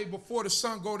Friday before the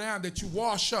sun go down, that you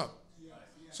wash up.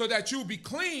 So that you'll be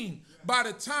clean by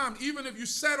the time, even if you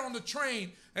sat on the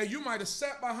train and you might have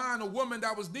sat behind a woman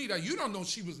that was nida. You don't know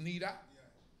she was nida.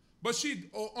 But she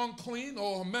or unclean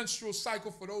or a menstrual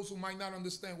cycle, for those who might not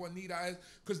understand what nida is,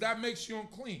 because that makes you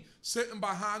unclean. Sitting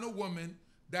behind a woman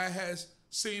that has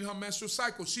seen her menstrual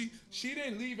cycle. She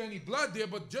didn't leave any blood there,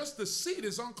 but just the seat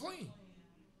is unclean.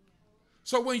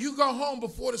 So when you go home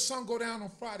before the sun go down on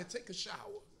Friday, take a shower.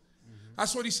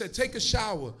 That's what he said, take a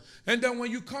shower. And then when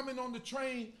you come in on the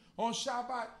train on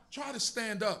Shabbat, try to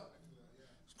stand up.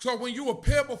 So when you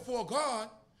appear before God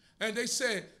and they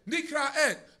say, Nikra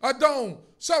et, Adon,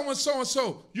 so and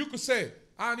so, you could say,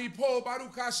 Ani po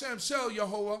Baruch Hashem Shel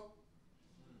Yehovah.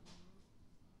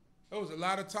 There was a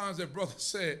lot of times that brother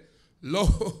said,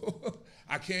 Lord,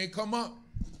 I can't come up.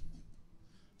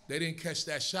 They didn't catch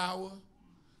that shower.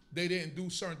 They didn't do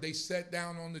certain, they sat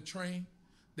down on the train.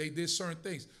 They did certain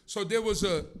things. So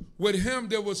with him,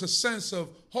 there was a sense of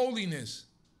holiness.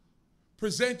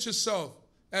 Present yourself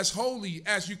as holy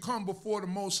as you come before the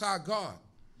Most High God.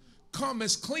 Come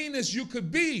as clean as you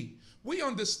could be. We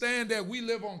understand that we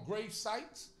live on grave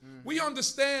sites. We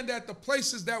understand that the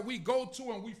places that we go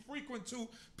to and we frequent to,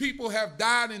 people have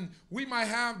died and we might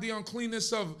have the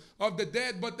uncleanness of the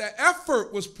dead, but the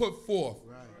effort was put forth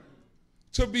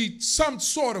to be some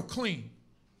sort of clean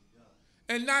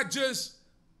and not just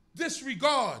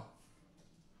disregard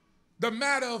the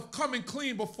matter of coming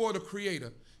clean before the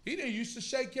Creator. He didn't used to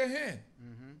shake your hand.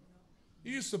 He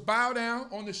used to bow down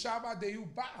on the Shabbat day. You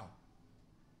bow.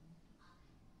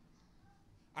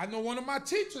 I know one of my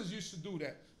teachers used to do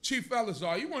that. Chief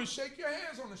Elazar, you wouldn't shake your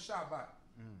hands on the Shabbat.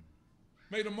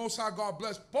 May the Most High God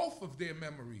bless both of their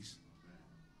memories.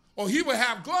 Or he would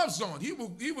have gloves on. He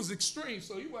was extreme,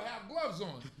 so he would have gloves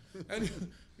on. And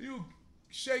he would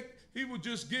shake. He would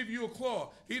just give you a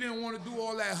claw. He didn't want to do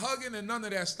all that hugging and none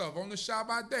of that stuff on the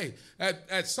Shabbat day.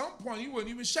 At some point, he wouldn't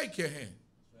even shake your hand.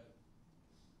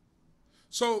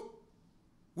 So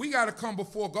we got to come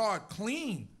before God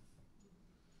clean.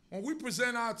 When we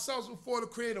present ourselves before the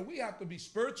Creator, we have to be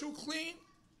spiritually clean,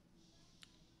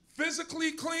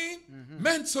 physically clean,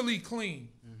 mentally clean.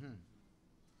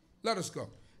 Let us go.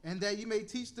 And that you may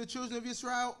teach the children of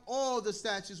Israel all the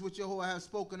statutes which Jehovah has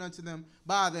spoken unto them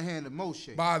by the hand of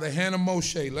Moshe. By the hand of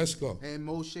Moshe. Let's go. And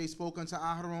Moshe spoke unto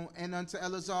Aharon and unto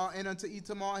Eleazar and unto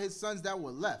Itamar his sons that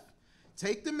were left.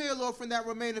 Take the meal offering that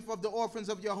remaineth of the offerings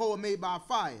of Jehovah made by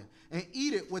fire, and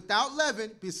eat it without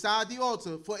leaven beside the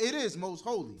altar, for it is most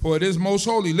holy. For it is most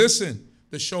holy. Listen,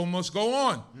 the show must go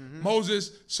on.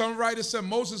 Moses, some writers said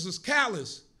Moses is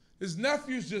callous. His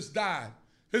nephews just died.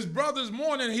 His brother's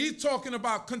mourning. He's talking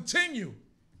about continue.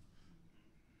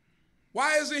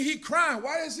 Why isn't he crying?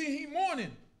 Why isn't he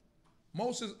mourning?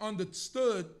 Moses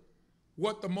understood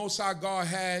what the Most High God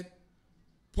had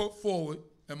put forward,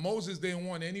 and Moses didn't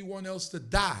want anyone else to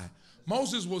die.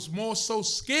 Moses was more so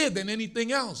scared than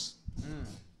anything else.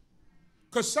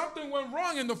 Because something went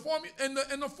wrong in the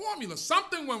formula.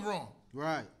 Something went wrong.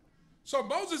 Right. So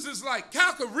Moses is like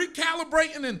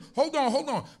recalibrating and hold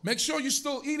on. Make sure you're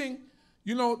still eating,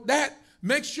 that.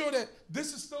 Make sure that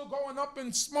this is still going up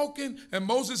and smoking. And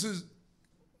Moses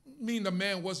the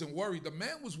man wasn't worried. The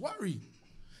man was worried.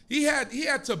 He had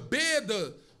to bear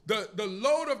the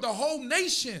load of the whole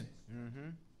nation.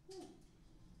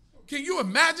 Can you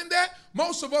imagine that?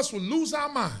 Most of us would lose our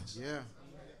minds. Yeah.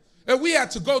 And we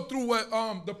had to go through what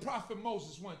the prophet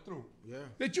Moses went through. Yeah.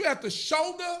 That you have to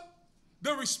shoulder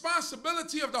the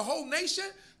responsibility of the whole nation.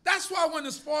 That's why when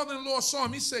his father-in-law saw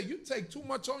him, he said, you take too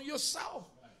much on yourself.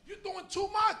 You're doing too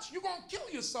much. You're going to kill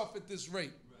yourself at this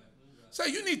rate. So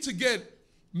you need to get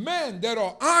men that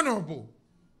are honorable,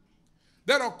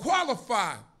 that are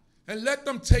qualified, and let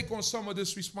them take on some of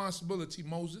this responsibility,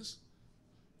 Moses.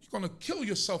 You're going to kill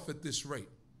yourself at this rate.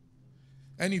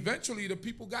 And eventually the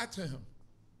people got to him.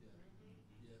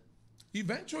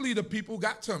 Eventually the people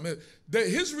got to him.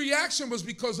 His reaction was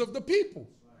because of the people.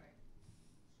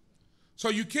 So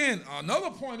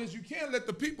another point is you can't let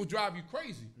the people drive you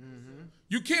crazy.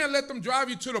 You can't let them drive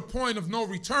you to the point of no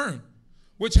return,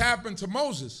 which happened to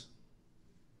Moses.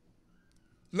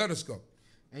 Let us go.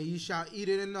 And ye shall eat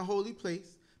it in the holy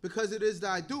place, because it is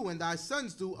thy due and thy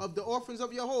sons' due of the offerings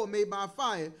of Yahweh made by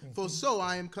fire, for so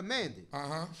I am commanded.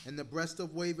 And the breast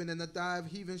of waving and the thigh of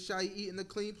heathen shall ye eat in a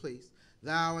clean place,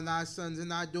 thou and thy sons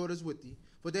and thy daughters with thee.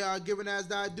 For they are given as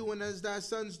thy due and as thy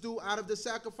sons do out of the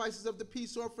sacrifices of the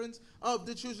peace offerings of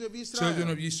the children of Yisrael. Children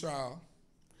of Yisrael.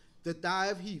 The thigh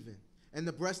of heathen and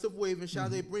the breast of waving shall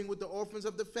they bring with the offerings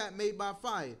of the fat made by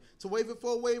fire, to wave it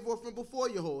for a wave offering before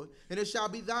Yahweh, and it shall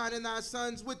be thine and thy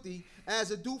sons with thee, as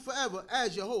a due forever,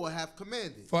 as Yahweh hath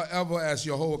commanded. Forever as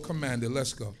Yahweh commanded.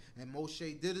 Let's go. And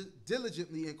Moshe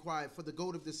diligently inquired for the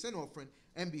goat of the sin offering,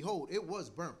 and behold, it was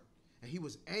burnt. And he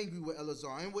was angry with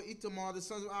Eleazar and with Itamar, the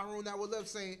sons of Aaron that were left,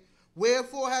 saying,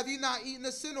 Wherefore have ye not eaten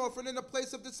the sin offering in the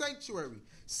place of the sanctuary,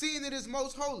 seeing it is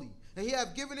most holy? And he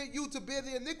hath given it you to bear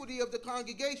the iniquity of the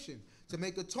congregation, to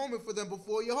make atonement for them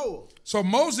before Yahweh. So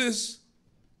Moses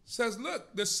says,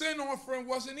 look, the sin offering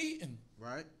wasn't eaten.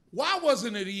 Right. Why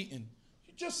wasn't it eaten?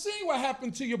 You just seen what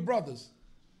happened to your brothers.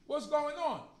 What's going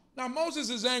on? Now Moses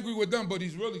is angry with them, but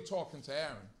he's really talking to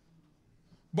Aaron.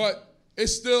 But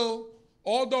it's still,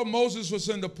 although Moses was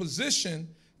in the position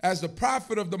as the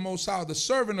prophet of the Most High, the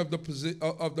servant of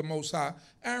the Most High,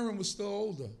 Aaron was still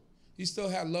older. He still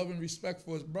had love and respect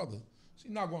for his brother. So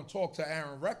he's not going to talk to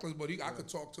Aaron reckless, but I could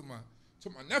talk to my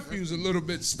nephews a little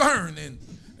bit stern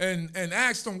and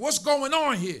ask them, what's going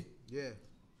on here? Yeah.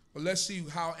 But let's see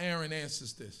how Aaron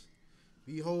answers this.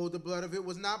 Behold, the blood of it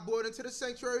was not brought into the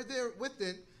sanctuary there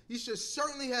within. You should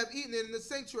certainly have eaten it in the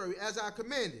sanctuary, as I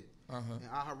commanded. And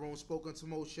Aharon spoke unto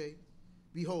Moshe,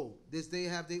 Behold, this day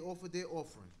have they offered their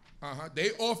offering.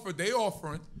 They offered their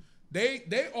offering.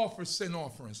 They offer sin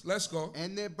offerings. Let's go.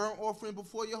 And their burnt offering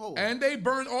before Yahweh. And they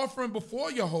burnt offering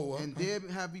before Yahweh. And there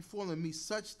have befallen me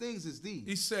such things as these.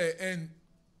 He said, and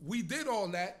we did all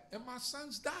that, and my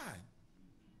sons died.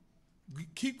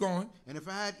 Keep going. And if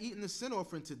I had eaten the sin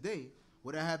offering today,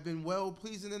 would I have been well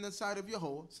pleasing in the sight of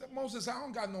Yahweh? Said Moses, I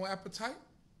don't got no appetite.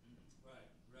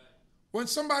 Right. When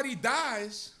somebody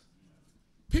dies,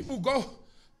 people go.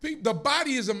 The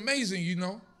body is amazing, you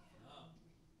know.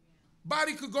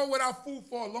 Body could go without food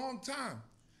for a long time.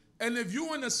 And if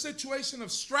you're in a situation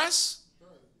of stress,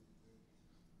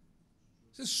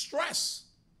 it's stress.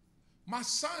 My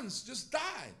sons just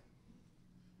died.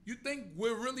 You think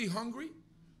we're really hungry?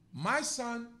 My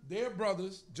son, their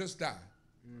brothers just died.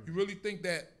 You really think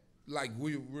that like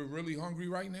we're really hungry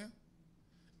right now?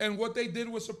 And what they did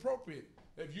was appropriate.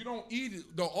 If you don't eat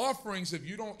it, the offerings, if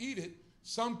you don't eat it,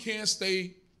 some can't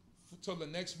stay till the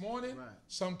next morning. Right.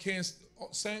 Some can't.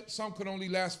 Some could only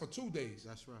last for 2 days.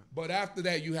 That's right. But after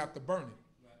that, you have to burn it.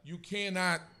 Right. You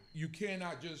cannot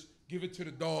just give it to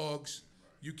the dogs.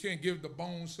 Right. You can't give the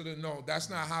bones to no. That's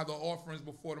not how the offerings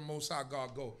before the Most High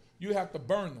God go. You have to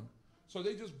burn them. So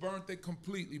they just burnt it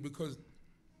completely because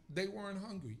they weren't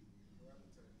hungry.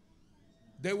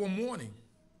 They were mourning.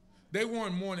 They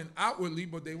weren't mourning outwardly,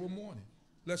 but they were mourning.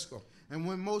 Let's go. And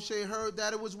when Moshe heard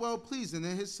that, it was well pleasing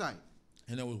in his sight.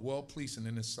 And it was well pleasing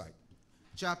in his sight.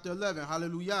 Chapter 11,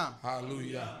 hallelujah.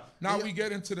 Hallelujah. Now we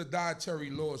get into the dietary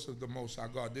laws of the Most High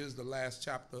God. This is the last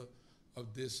chapter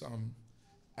of this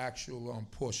actual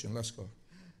portion. Let's go.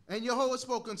 And Yahweh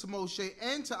spoke unto Moshe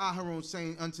and to Aharon,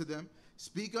 saying unto them,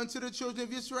 Speak unto the children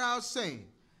of Israel, saying,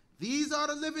 These are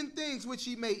the living things which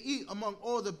ye may eat among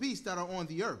all the beasts that are on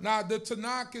the earth. Now the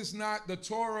Tanakh is not the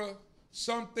Torah.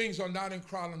 Some things are not in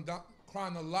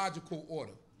chronological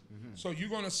order. So you're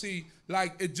going to see,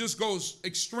 like, it just goes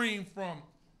extreme from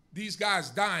these guys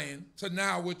dying to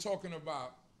now we're talking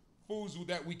about foods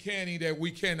that we can eat, that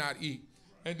we cannot eat.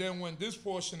 And then when this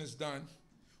portion is done,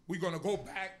 we're going to go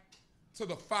back to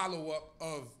the follow-up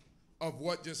of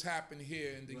what just happened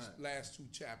here in these last 2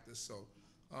 chapters. So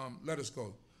let us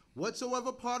go.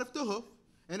 Whatsoever part of the hoof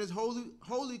and is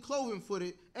holy cloven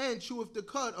footed and cheweth the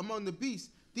cud among the beasts,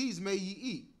 these may ye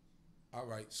eat. All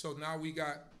right. So now we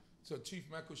got... So Chief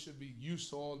Mecca should be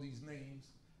used to all these names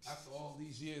after all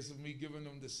these years of me giving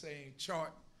them the same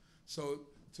chart. So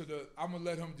I'm gonna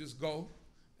let him just go,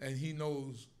 and he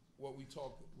knows what we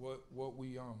gonna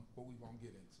get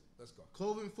into. Let's go.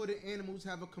 Cloven-footed animals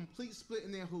have a complete split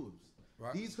in their hooves.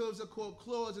 Right. These hooves are called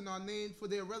claws and are named for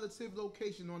their relative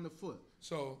location on the foot.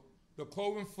 So the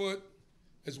cloven foot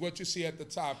is what you see at the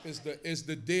top. Is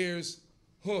the deer's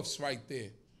hoofs right there,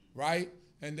 right?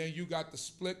 And then you got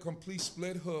the complete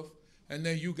split hoof, and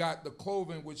then you got the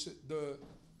cloven, which the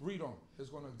read on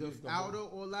is going to give the outer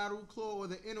or lateral claw, or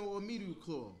the inner or medial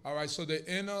claw. All right, so the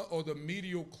inner or the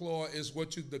medial claw is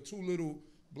the 2 little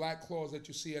black claws that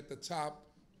you see at the top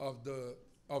of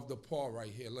the paw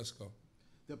right here. Let's go.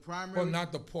 The primary. Well,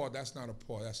 not the paw. That's not a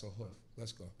paw. That's a hoof.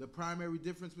 Let's go. The primary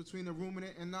difference between a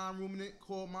ruminant and non-ruminant,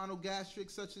 called monogastric,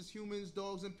 such as humans,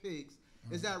 dogs, and pigs,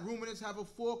 is that ruminants have a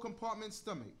 4-compartment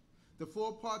stomach. The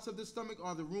 4 parts of the stomach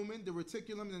are the rumen, the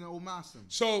reticulum, and the omasum.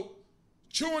 So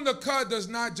chewing the cud does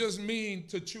not just mean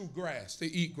to chew grass, to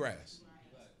eat grass.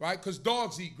 Right? Because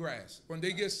dogs eat grass. When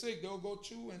they get sick, they'll go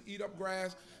chew and eat up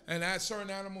grass. And as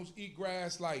certain animals eat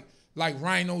grass, like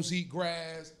rhinos eat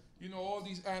grass. You know, all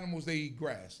these animals, they eat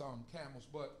grass, camels.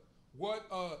 But what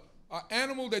an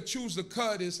animal that chews the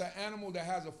cud is an animal that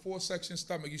has a 4-section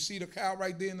stomach. You see the cow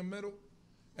right there in the middle?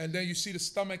 And then you see the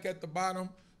stomach at the bottom.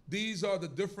 These are the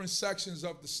different sections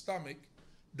of the stomach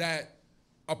that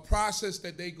a process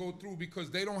that they go through because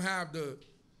they don't have the...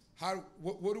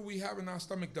 What do we have in our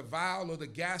stomach? The bile or the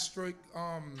gastric?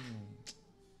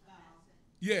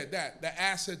 The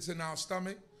acids in our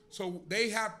stomach. So they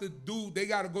got to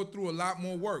go through a lot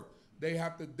more work.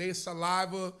 Their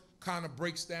saliva kind of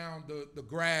breaks down the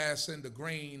grass and the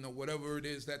grain or whatever it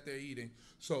is that they're eating.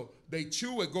 So they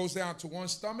chew, it goes down to one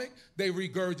stomach, they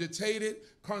regurgitate it,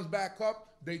 comes back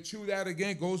up, they chew that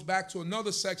again, goes back to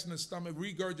another section of the stomach,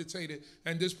 regurgitate it,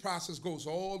 and this process goes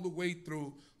all the way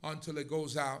through until it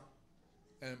goes out.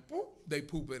 And boop, they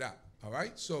poop it out. All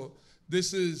right. So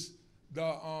this is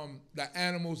the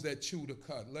animals that chew the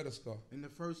cud. Let us go. In the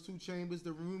first 2 chambers,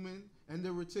 the rumen and the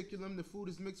reticulum, the food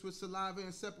is mixed with saliva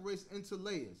and separates into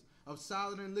layers of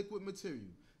solid and liquid material.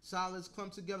 Solids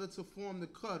clump together to form the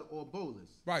cud or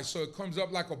bolus. Right. So it comes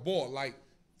up like a ball, like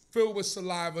filled with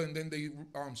saliva, and then they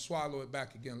swallow it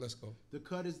back again. Let's go. The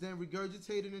cud is then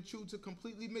regurgitated and chewed to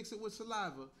completely mix it with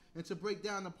saliva and to break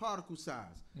down the particle size.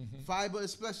 Fiber,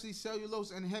 especially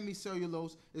cellulose and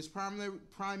hemicellulose, is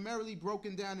primarily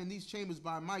broken down in these chambers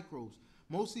by microbes,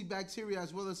 mostly bacteria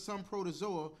as well as some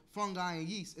protozoa, fungi, and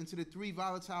yeast, into the 3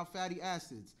 volatile fatty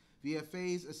acids,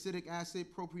 VFAs, acidic acid,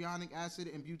 propionic acid,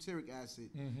 and butyric acid.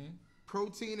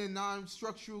 Protein and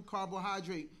non-structural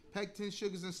carbohydrate, pectin,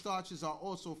 sugars, and starches are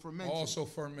also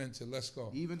fermented. Let's go.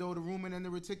 Even though the rumen and the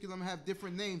reticulum have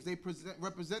different names, they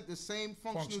represent the same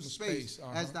functional space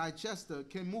as digester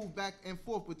can move back and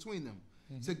forth between them.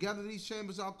 Together, these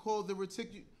chambers are called the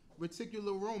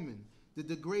reticular rumen. The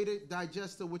degraded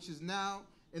digester, which is now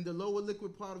in the lower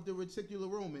liquid part of the reticular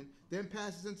rumen, then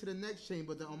passes into the next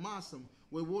chamber, the omasum,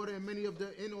 where water and many of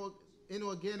the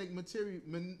inorganic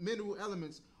mineral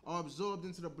elements are absorbed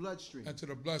into the bloodstream.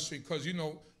 Because, you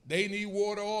know, they need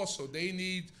water also. They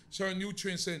need certain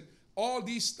nutrients. And all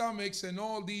these stomachs and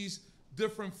all these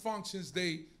different functions,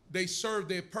 they serve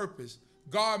their purpose.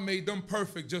 God made them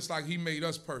perfect just like he made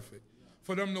us perfect,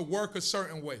 for them to work a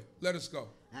certain way. Let us go.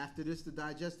 After this, the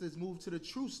digester is moved to the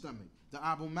true stomach, the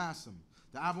abomasum.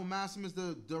 The abomasum is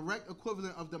the direct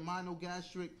equivalent of the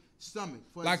monogastric stomach.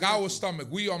 Like our stomach,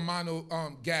 we are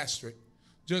monogastric,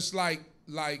 just like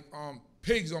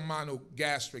pigs are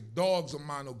monogastric, dogs are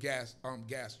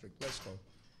monogastric. Let's go.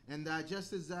 And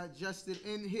digester is digested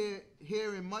in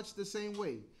here in much the same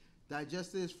way.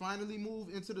 Digester is finally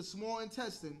moved into the small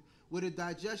intestine, where the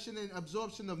digestion and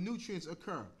absorption of nutrients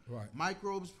occur. Right.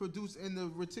 Microbes produced in the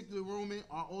reticular rumen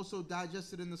are also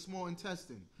digested in the small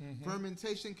intestine.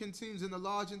 Fermentation continues in the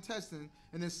large intestine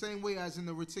in the same way as in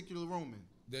the reticular rumen.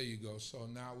 There you go. So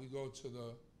now we go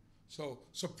to so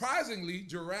surprisingly,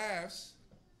 giraffes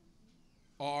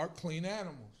are clean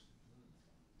animals.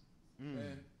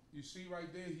 And you see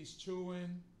right there, he's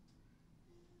chewing.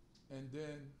 And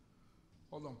then,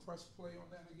 hold on, press play on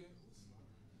that again.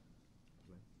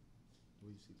 Where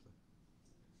you see play?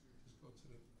 Let's go to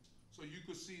so you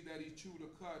could see that he chewed a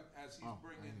cud as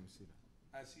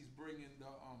he's bringing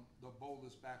the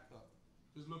bolus back up.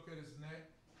 Just look at his neck.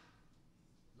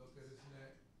 Look at his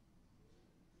neck.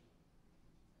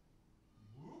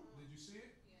 Whoop, did you see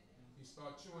it? Yeah. He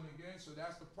started chewing again. So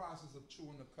that's the process of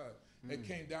chewing the cud. It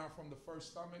came down from the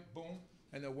first stomach, boom,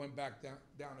 and it went back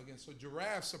down again. So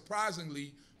giraffes,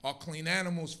 surprisingly, are clean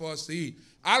animals for us to eat.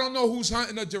 I don't know who's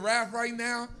hunting a giraffe right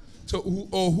now,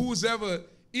 or who's ever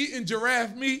eaten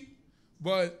giraffe meat,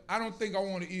 but I don't think I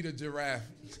want to eat a giraffe.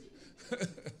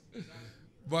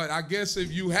 But I guess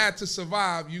if you had to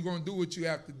survive, you're going to do what you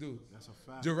have to do. That's a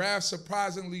fact. Giraffes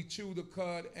surprisingly chew the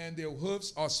cud and their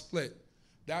hoofs are split.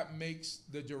 That makes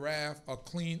the giraffe a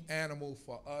clean animal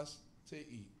for us to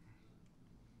eat.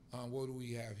 What do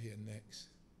we have here next?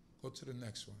 Go to the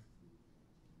next one.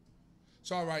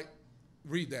 So, all right,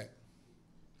 read that.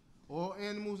 All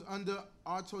animals under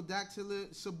artrodactyly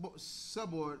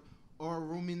suborder or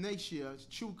ruminatia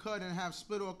chew cud and have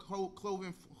split or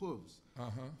cloven hooves.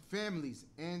 Families: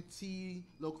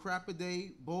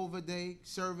 Antilocrapidae, Bovidae,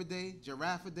 Cervidae,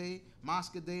 Giraffidae,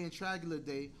 Moschidae, and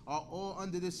Tragulidae are all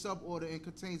under this suborder and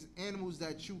contains animals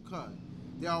that chew cud.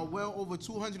 There are well over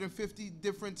 250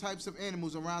 different types of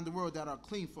animals around the world that are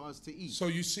clean for us to eat. So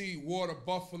you see water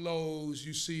buffaloes,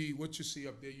 you see what you see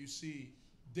up there. You see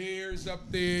deers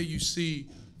up there. You see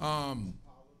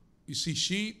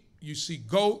sheep. You see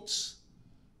goats.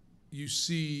 You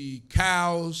see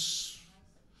cows,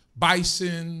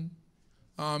 bison,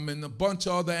 and a bunch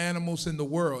of other animals in the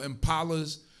world,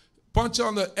 impalas.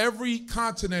 Every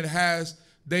continent has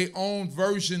their own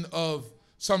version of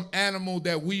some animal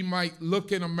that we might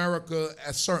look in America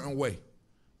a certain way,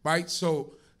 right?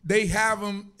 So they have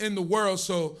them in the world.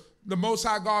 So the Most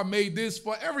High God made this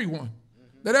for everyone,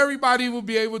 that everybody will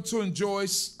be able to enjoy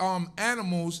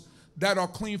animals that are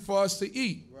clean for us to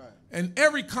eat. Right. And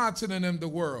every continent in the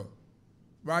world,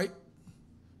 right?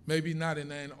 Maybe not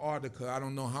in Antarctica. I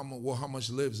don't know how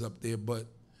much lives up there, but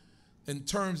in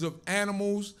terms of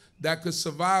animals that could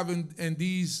survive in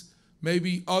these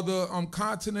maybe other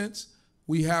continents,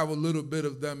 we have a little bit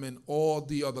of them in all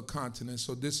the other continents.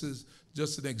 So this is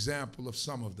just an example of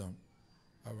some of them.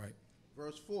 All right.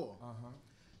 Verse 4.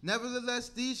 Nevertheless,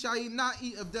 these shall ye not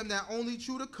eat of them that only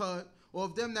chew the cud, or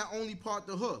of them that only part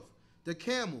the hoof. The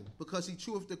camel, because he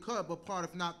cheweth the cud, but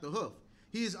parteth not the hoof,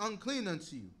 he is unclean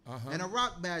unto you. And a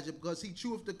rock badger, because he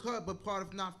cheweth the cud, but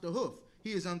parteth not the hoof,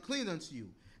 he is unclean unto you.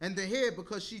 And the hare,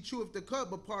 because she cheweth the cud,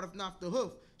 but parteth not the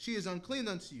hoof, she is unclean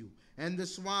unto you. And the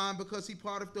swine, because he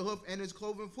parteth the hoof and is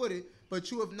cloven-footed, but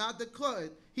cheweth not the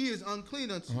cud, he is unclean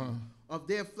unto you. Of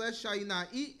their flesh shall ye not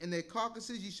eat, and their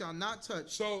carcasses ye shall not touch.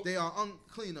 So they are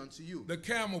unclean unto you. The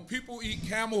camel, people eat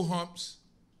camel humps,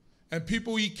 and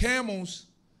people eat camels.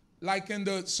 Like in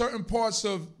the certain parts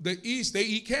of the East, they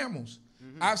eat camels.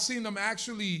 I've seen them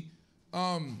actually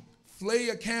flay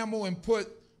a camel and put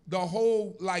the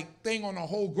whole thing on a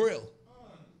whole grill.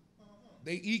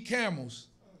 They eat camels.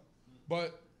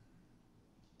 But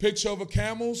picture of a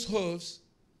camel's hooves.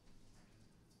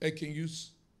 They can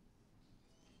use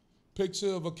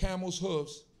picture of a camel's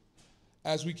hooves.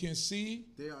 As we can see,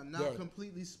 they are not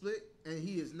completely split, and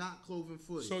he is not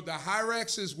cloven-footed. So the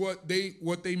hyrax is what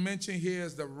they mention here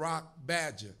as the rock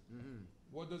badger.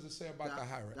 What does it say about the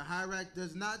hyrax? The hyrax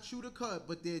does not chew the cud,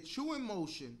 but their chewing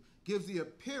motion gives the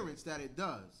appearance that it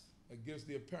does. It gives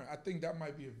the appearance. I think that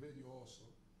might be a video also.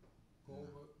 Go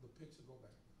over the picture. Go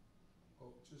back.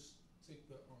 Go. Just take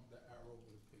the arrow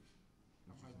over the picture.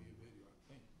 That might be a video. I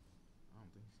think. I don't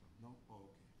think so. No. Oh,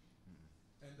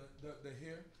 okay. And the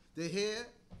hare. The hare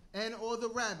and or the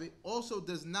rabbit also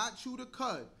does not chew the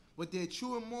cud, but their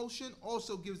chewing motion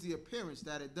also gives the appearance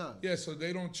that it does. Yeah, so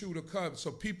they don't chew the cud.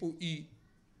 So people eat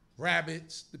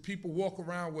rabbits. The people walk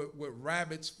around with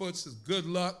rabbits' foots is good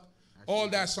luck. Actually, all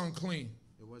that's unclean.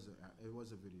 It was a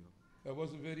video. It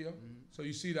was a video? So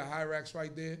you see the hyrax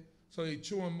right there? So the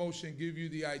chewing motion give you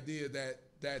the idea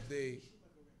that they,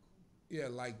 yeah,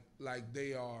 like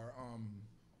they are,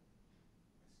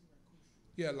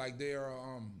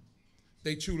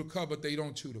 they chew the cud, but they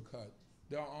don't chew the cud.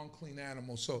 They are unclean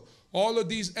animals. So all of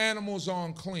these animals are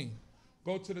unclean.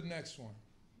 Go to the next one.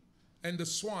 And the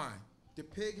swine. The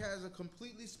pig has a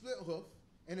completely split hoof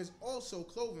and is also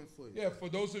cloven-footed. Yeah, for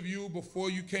those of you before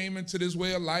you came into this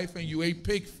way of life and you ate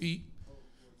pig feet,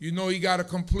 you know he got a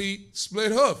complete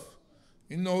split hoof.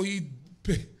 You know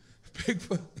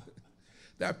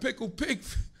that pickled pig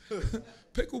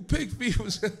feet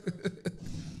was.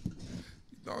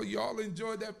 Y'all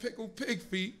enjoyed that pickled pig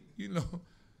feet, you know.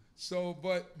 So,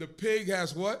 but the pig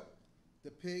has what?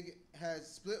 The pig has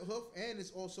split hoof and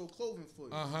is also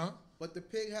cloven-footed. But the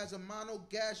pig has a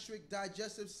monogastric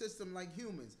digestive system like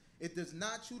humans. It does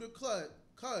not chew the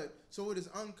cud, so it is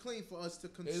unclean for us to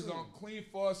consume. It is unclean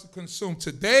for us to consume.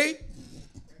 Today,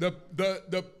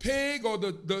 the pig or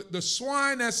the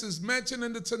swine that is mentioned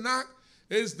in the Tanakh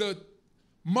is the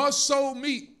must-sold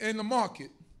meat in the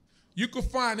market. You can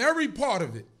find every part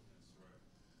of it.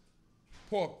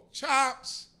 Pork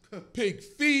chops, pig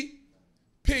feet,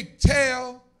 pig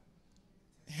tail,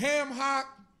 ham hock,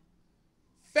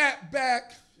 fat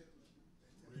back,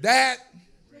 that,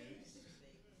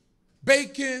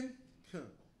 bacon,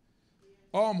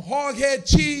 hog head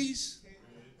cheese,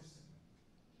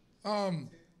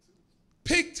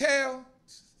 pigtail.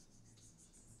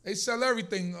 They sell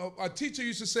everything. A teacher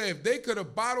used to say if they could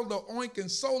have bottled the oink and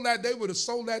sold that, they would have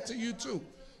sold that to you too.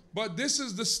 But this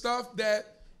is the stuff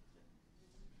that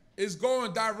is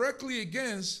going directly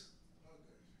against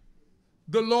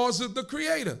the laws of the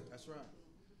Creator. That's right.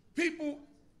 People,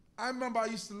 I remember I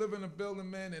used to live in a building,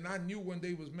 man, and I knew when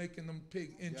they was making them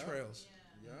pig entrails.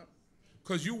 Yeah.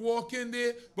 Because you walk in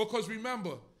there, because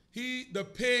remember, the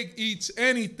pig eats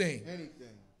anything.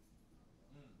 Anything.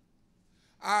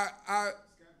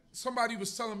 Somebody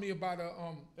was telling me about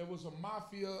it was a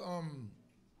mafia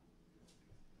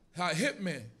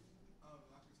hitman.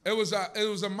 It was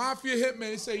a mafia hitman.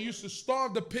 They say he used to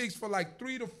starve the pigs for like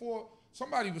 3 to 4.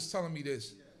 Somebody was telling me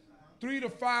this. 3 to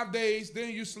 5 days.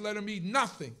 Then used to let them eat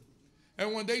nothing.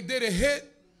 And when they did a hit,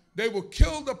 they would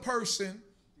kill the person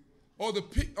or the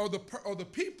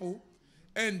people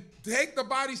and take the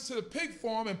bodies to the pig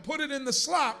farm and put it in the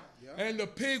slop, and the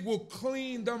pig will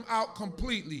clean them out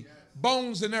completely,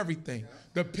 bones and everything.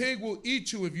 The pig will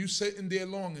eat you if you sitting there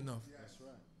long enough. That's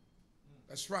right.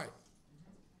 That's right.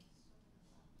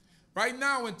 Right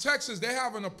now in Texas, they're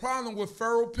having a problem with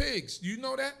feral pigs. You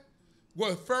know that?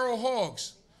 With feral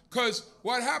hogs. Because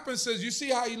what happens is, you see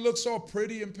how he looks all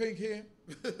pretty and pink here?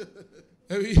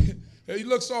 He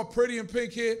looks all pretty and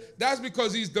pink here. That's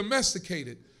because he's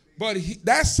domesticated. But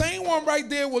that same one right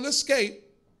there will escape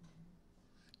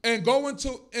and go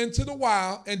into the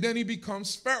wild, and then he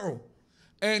becomes feral.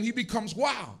 And he becomes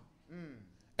wild.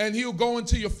 And he'll go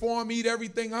into your farm, eat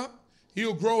everything up.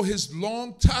 He'll grow his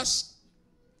long tusk.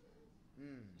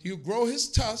 He'll grow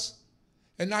his tusk,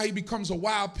 and now he becomes a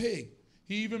wild pig.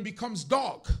 He even becomes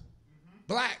dark,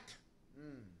 black.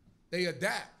 They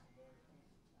adapt.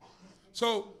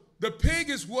 So the pig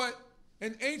is what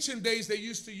in ancient days they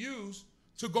used to use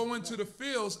to go into the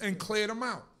fields and clear them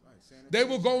out. They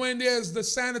will go in there as the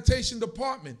sanitation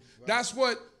department. That's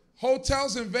what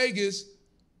hotels in Vegas,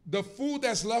 the food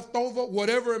that's left over,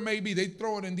 whatever it may be, they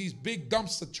throw it in these big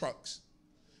dumpster trucks.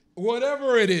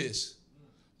 Whatever it is.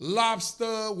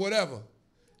 Lobster, whatever.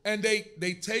 And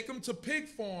they take them to pig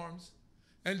farms,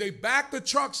 and they back the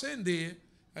trucks in there,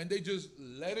 and they just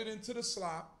let it into the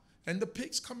slop, and the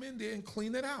pigs come in there and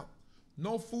clean it out.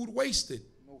 No food wasted.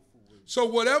 No food wasted. So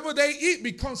whatever they eat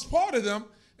becomes part of them,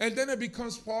 and then it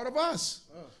becomes part of us.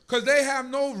 Because they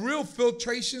have no real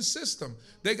filtration system.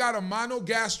 They got a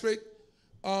monogastric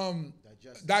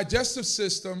digestive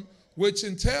system, which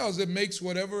entails it makes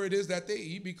whatever it is that they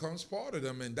eat becomes part of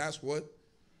them, and that's what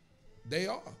they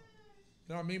are. You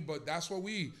know what I mean? But that's what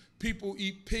we eat. People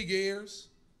eat pig ears.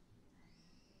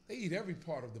 They eat every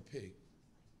part of the pig.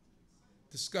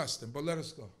 Disgusting, but let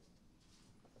us go.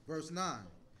 Verse 9.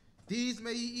 These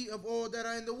may ye eat of all that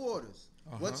are in the waters.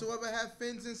 Whatsoever have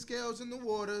fins and scales in the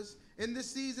waters, in the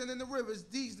seas and in the rivers,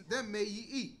 them may ye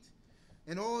eat.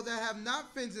 And all that have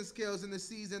not fins and scales in the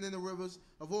seas and in the rivers,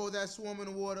 of all that swarm in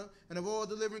the water, and of all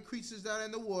the living creatures that are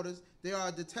in the waters, they are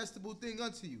a detestable thing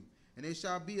unto you. And they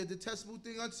shall be a detestable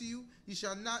thing unto you. Ye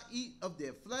shall not eat of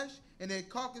their flesh, and their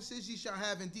carcasses ye shall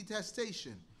have in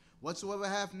detestation. Whatsoever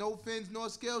hath no fins nor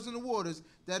scales in the waters,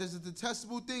 that is a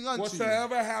detestable thing unto you.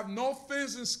 Whatsoever have no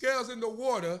fins and scales in the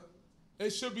water,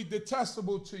 it should be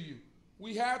detestable to you.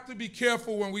 We have to be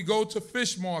careful when we go to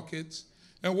fish markets,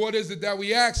 and what is it that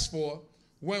we ask for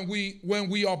when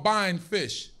we are buying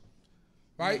fish,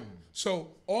 right?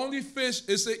 So only fish,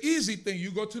 it's an easy thing.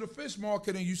 You go to the fish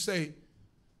market and you say,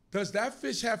 does that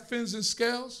fish have fins and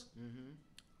scales?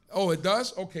 Oh, it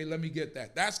does? Okay, let me get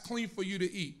that. That's clean for you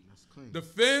to eat. That's clean. The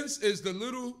fins is the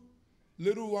little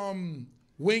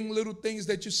wing little things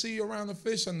that you see around the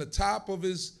fish on the top of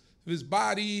his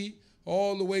body,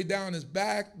 all the way down his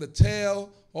back, the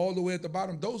tail, all the way at the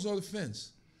bottom. Those are the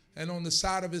fins. And on the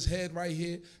side of his head right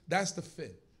here, that's the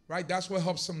fin, right? That's what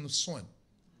helps him to swim,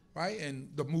 right? And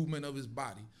the movement of his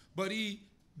body. But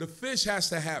the fish has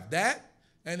to have that,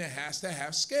 and it has to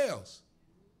have scales.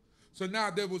 So now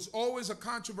there was always a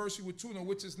controversy with tuna,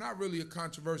 which is not really a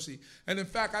controversy. And in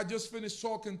fact, I just finished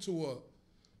talking to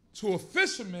a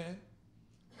fisherman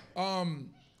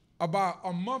about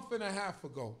a month and a half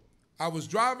ago. I was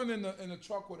driving in a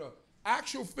truck with an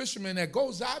actual fisherman that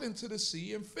goes out into the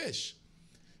sea and fish.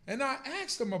 And I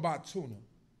asked him about tuna.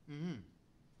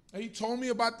 And he told me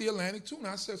about the Atlantic tuna.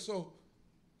 I said, so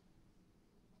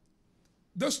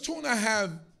does tuna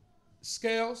have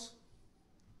scales?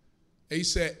 And he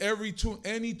said,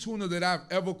 any tuna that I've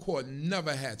ever caught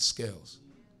never had scales.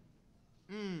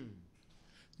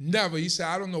 Never. He said,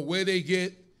 I don't know where they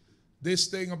get this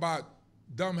thing about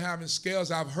them having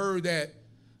scales. I've heard that,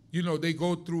 they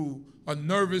go through a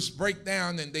nervous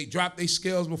breakdown and they drop their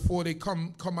scales before they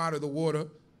come out of the water.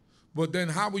 But then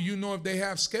how will you know if they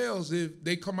have scales if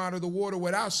they come out of the water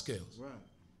without scales? Right.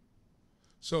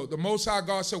 So the Most High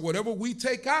God said, whatever we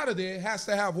take out of there has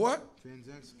to have what? Fins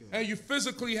and scales. And you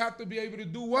physically have to be able to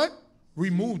do what?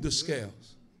 Remove the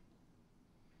scales.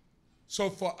 So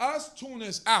for us, tuna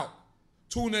is out.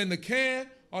 Tuna in the can,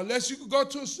 unless you could go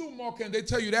to a supermarket and they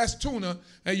tell you that's tuna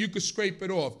and you could scrape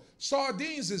it off.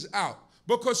 Sardines is out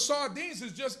because sardines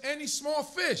is just any small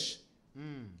fish.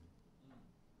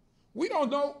 We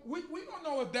don't know. We don't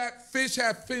know if that fish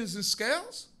have fins and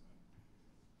scales.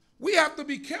 We have to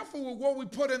be careful with what we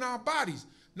put in our bodies.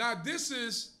 Now, this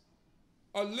is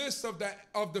a list of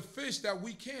the fish that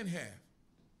we can have,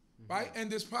 right?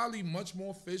 And there's probably much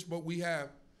more fish, but we have.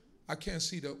 I can't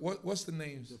see what's the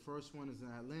names? The first one is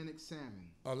an Atlantic salmon.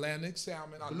 Atlantic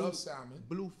salmon. I love salmon.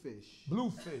 Bluefish.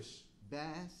 Bluefish.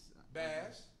 Bass.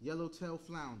 Yellowtail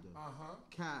flounder.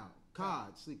 Cod.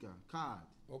 Cod.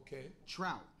 Okay.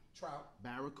 Trout.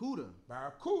 Barracuda.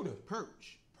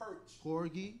 Perch.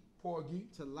 Porgy.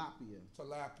 Tilapia.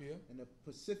 And the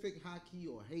Pacific hake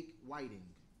or hake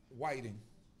whiting.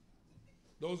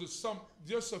 Those are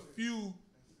just a few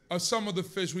of some of the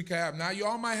fish we can have. Now,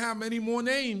 y'all might have many more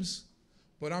names,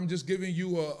 but I'm just giving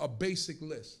you a basic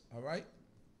list, all right?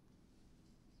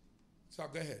 So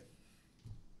go ahead.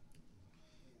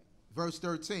 Verse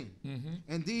 13.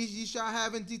 And these ye shall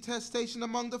have in detestation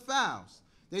among the fowls.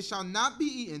 They shall not be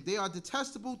eaten. They are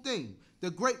detestable thing. The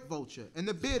great vulture and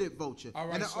the bearded vulture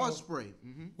and the osprey.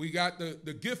 We got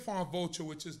the gift farm vulture,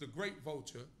 which is the great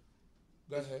vulture.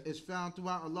 Go ahead. It's found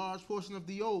throughout a large portion of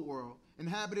the old world,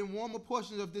 inhabiting warmer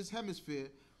portions of this hemisphere,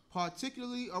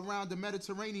 particularly around the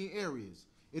Mediterranean areas.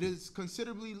 It is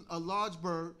considerably a large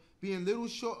bird, being little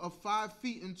short of 5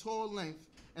 feet in total length,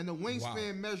 and the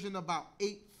wingspan measuring about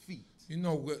 8 feet. You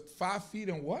know what? 5 feet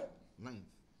in what? Length.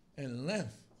 And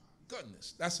length.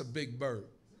 Goodness, that's a big bird.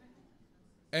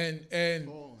 And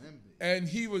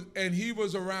he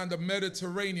was around the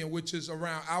Mediterranean, which is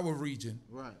around our region.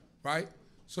 Right.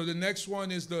 So the next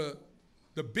one is the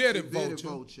bearded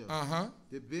vulture.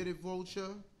 The bearded vulture,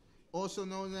 also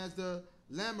known as the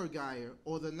lammergeier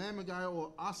or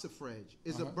ossifrage,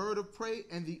 is a bird of prey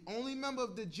and the only member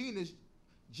of the genus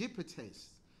Gypaetes.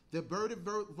 The bearded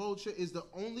vulture is the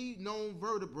only known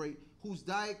vertebrate whose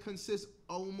diet consists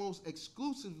almost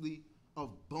exclusively of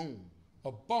bone.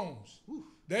 Of bones. Oof.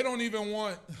 They don't even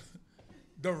want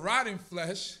the rotting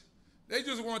flesh. They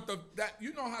just want that.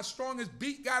 You know how strong his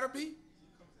beak gotta be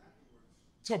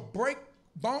to break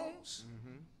bones?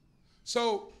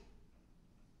 So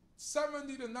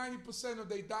 70 to 90% of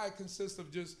their diet consists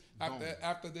of just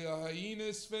after the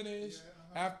hyenas finish,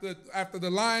 after the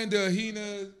lion, the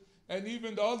hyena, and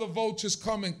even the other vultures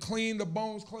come and clean the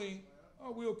bones clean.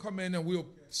 Oh, we'll come in and we'll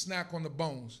snack on the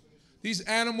bones. These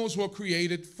animals were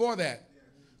created for that.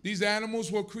 These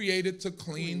animals were created to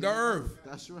clean the earth.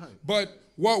 That's right. But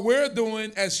what we're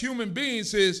doing as human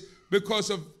beings is,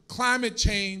 because of climate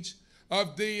change,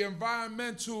 of the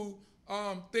environmental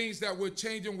things that we're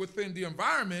changing within the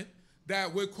environment,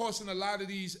 that we're causing a lot of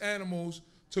these animals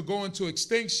to go into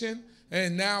extinction.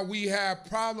 And now we have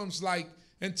problems like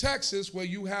in Texas, where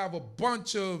you have a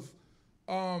bunch of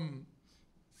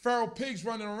feral pigs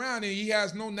running around and he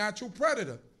has no natural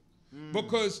predator.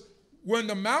 Because when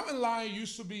the mountain lion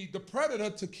used to be the predator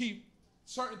to keep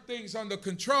certain things under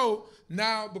control,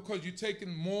 now because you're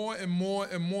taking more and more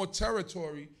and more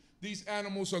territory, these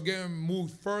animals are getting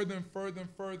moved further and further and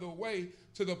further away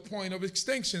to the point of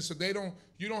extinction. So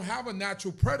you don't have a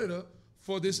natural predator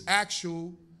for this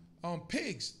actual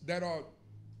pigs that are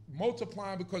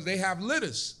multiplying because they have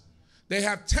litters. They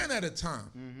have 10 at a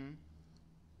time.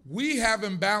 We have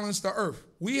imbalanced the earth.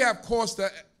 We have caused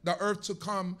the earth to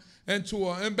come into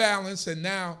an imbalance, and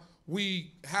now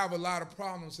we have a lot of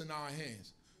problems in our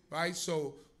hands, right?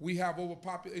 So we have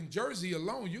overpopulation. In Jersey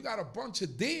alone, you got a bunch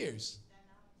of deers.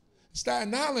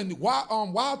 Staten Island,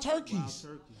 wild turkeys.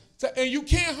 And you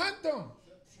can't hunt them.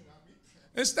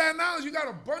 In Staten Island, you got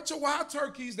a bunch of wild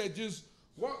turkeys that just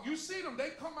walk. You see them,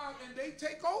 they come out and they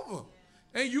take over.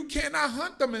 And you cannot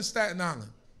hunt them in Staten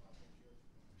Island.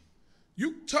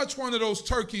 You touch one of those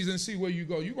turkeys and see where you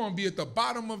go. You're going to be at the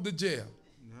bottom of the jail.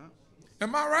 Yeah.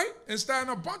 Am I right? In Staten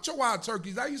Island, a bunch of wild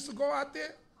turkeys. I used to go out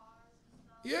there.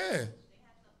 Yeah.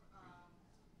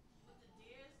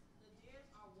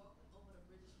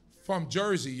 From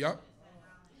Jersey, yup.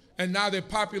 And now they're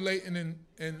populating in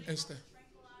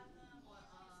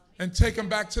and take them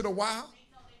back to the wild.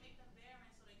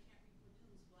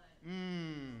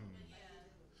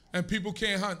 And people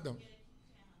can't hunt them.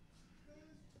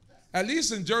 At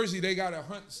least in Jersey, they got a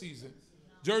hunt season.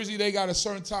 Jersey, they got a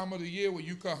certain time of the year where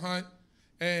you can hunt.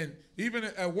 And even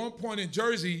at one point in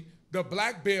Jersey, the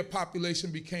black bear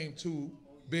population became too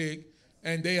big,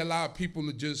 and they allowed people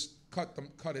to just cut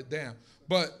it down.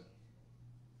 But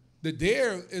the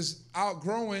deer is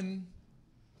outgrowing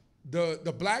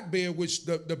the black bear, which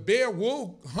the bear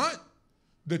will hunt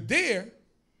the deer,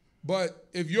 but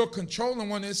if you're controlling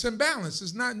one, it's imbalance.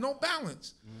 It's no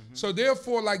balance. So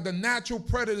therefore, like the natural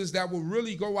predators that will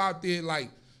really go out there,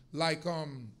 like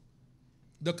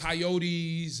the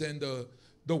coyotes and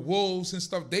the wolves and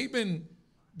stuff,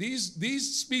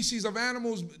 these species of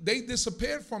animals, they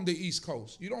disappeared from the East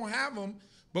Coast. You don't have them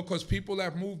because people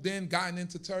have moved in, gotten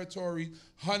into territory,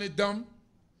 hunted them,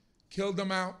 kill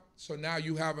them out. So now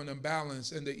you have an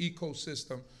imbalance in the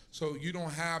ecosystem. So you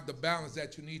don't have the balance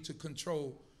that you need to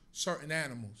control certain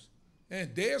animals.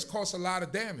 And theirs cause a lot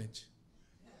of damage.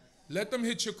 Let them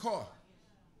hit your car.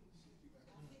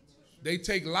 They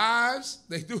take lives.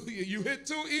 They do. You hit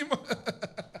too, Ema?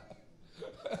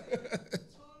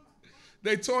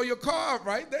 They tore your car up,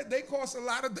 right? They cause a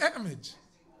lot of damage.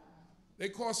 They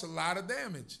cause a lot of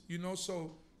damage,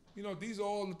 So, these are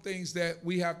all the things that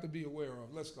we have to be aware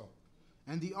of. Let's go.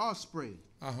 And the osprey.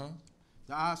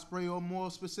 The osprey, or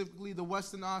more specifically the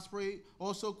western osprey,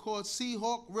 also called sea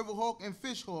hawk, river hawk, and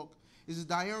fish hawk, is a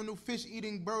diurnal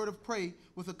fish-eating bird of prey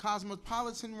with a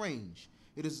cosmopolitan range.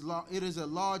 It is a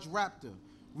large raptor,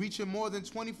 reaching more than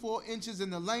 24 inches in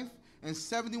the length and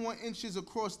 71 inches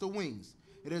across the wings.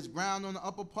 It is brown on the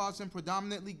upper parts and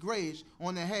predominantly grayish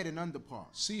on the head and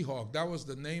underparts. Seahawk, that was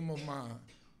the name of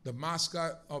the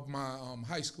mascot of my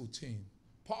high school team.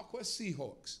 Parkwest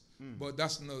Seahawks. But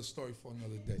that's another story for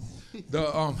another day.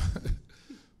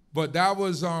 But that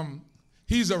was,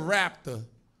 he's a raptor,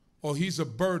 or he's a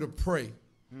bird of prey.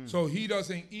 So he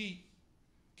doesn't eat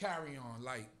carrion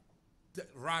like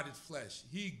rotted flesh.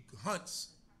 He hunts,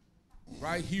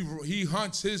 right? He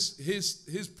hunts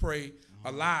his prey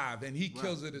alive, and he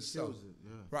kills it himself.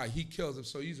 Right, he kills it.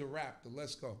 So he's a raptor.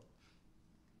 Let's go.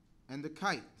 And the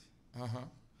kite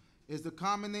is the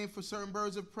common name for certain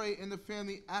birds of prey in the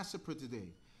family Accipitridae,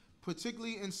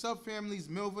 particularly in subfamilies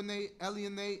Milvinae,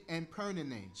 Eleonae, and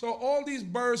Perninae. So all these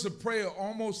birds of prey are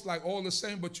almost like all the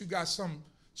same, but you got some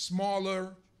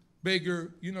smaller,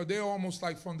 bigger. They're almost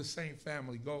like from the same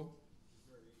family. Go.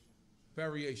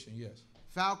 Variation, yes.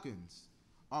 Falcons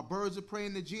are birds of prey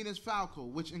in the genus Falco,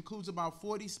 which includes about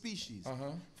 40 species.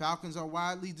 Falcons are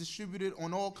widely distributed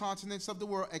on all continents of the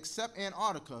world except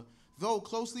Antarctica, though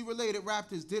closely related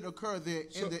raptors did occur there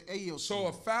in the Eocene. So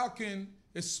a falcon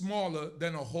is smaller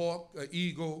than a hawk, an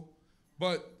eagle,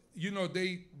 but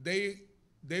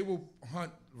they will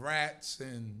hunt rats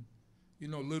and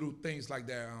little things like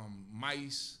that,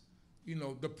 mice,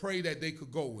 the prey that they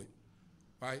could go with,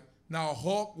 right? Now a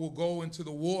hawk will go into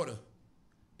the water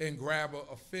and grab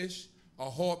a fish. A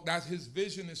hawk, his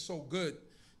vision is so good,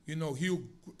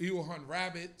 he'll hunt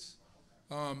rabbits.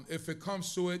 If it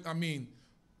comes to it,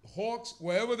 hawks,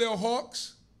 wherever there are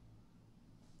hawks,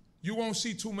 you won't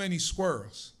see too many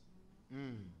squirrels.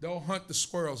 They'll hunt the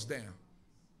squirrels down.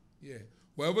 Yeah.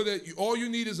 Wherever all you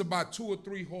need is about 2 or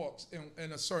 3 hawks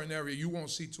in a certain area. You won't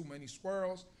see too many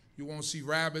squirrels. You won't see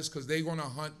rabbits because they're going to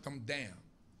hunt them down.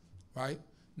 Right?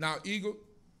 Now, eagle,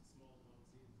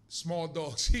 small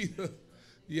dogs either.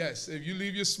 Yes, if you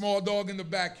leave your small dog in the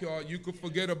backyard, you could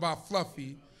forget about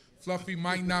Fluffy. Fluffy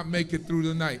might not make it through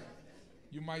the night.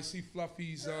 You might see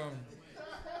Fluffy's,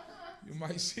 you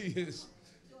might see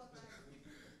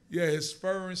his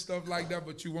fur and stuff like that,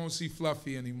 but you won't see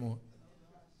Fluffy anymore.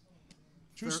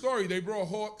 True story. They brought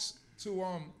hawks to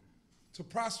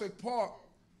Prospect Park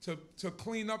to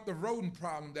clean up the rodent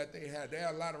problem that they had. They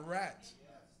had a lot of rats.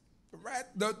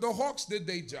 The hawks did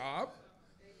their job,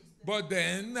 but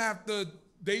then after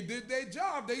they did their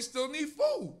job, they still need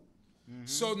food.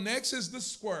 So next is the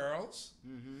squirrels,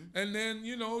 and then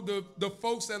the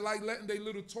folks that like letting their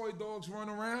little toy dogs run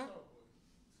around.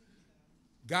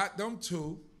 Got them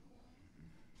too.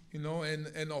 And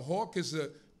the hawk is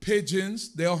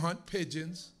pigeons. They'll hunt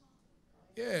pigeons.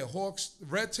 Yeah, hawks,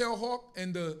 red-tailed hawk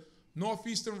in the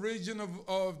northeastern region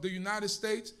of the United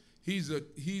States. He's an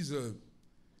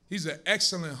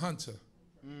excellent hunter.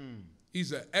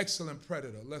 He's an excellent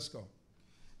predator. Let's go.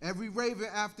 Every raven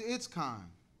after its kind.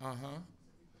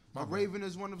 A raven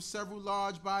is one of several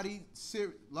larger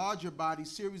body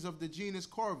series of the genus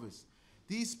Corvus.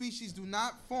 These species do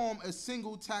not form a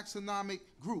single taxonomic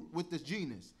group with the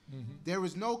genus. There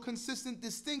is no consistent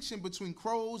distinction between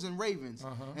crows and ravens,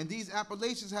 and these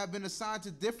appellations have been assigned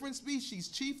to different species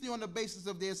chiefly on the basis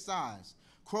of their size.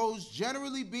 Crows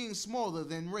generally being smaller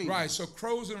than ravens. Right, so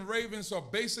crows and ravens are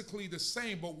basically the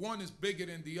same, but one is bigger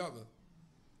than the other.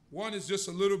 One is just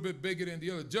a little bit bigger than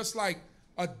the other, just like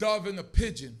a dove and a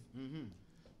pigeon.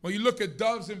 When you look at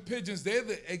doves and pigeons, they're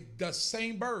the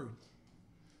same bird.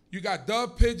 You got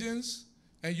dove pigeons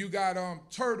and you got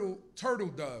turtle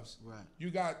doves. Right. You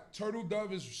got turtle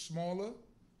dove is smaller.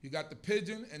 You got the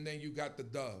pigeon and then you got the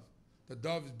dove. The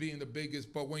dove is being the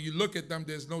biggest, but when you look at them,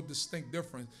 there's no distinct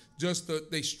difference. Just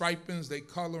they stripings, they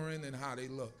coloring, and how they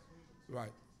look.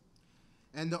 Right.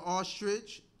 And the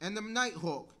ostrich and the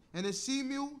nighthawk and the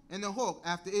seamew and the hawk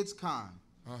after its kind.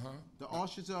 The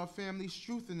ostrich are a family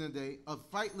Struthinidae of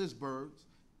flightless birds.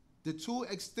 The 2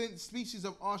 extinct species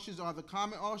of ostrich are the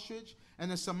common ostrich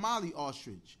and the Somali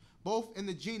ostrich. both in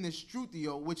the genus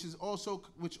Struthio,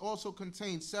 which also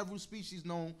contains several species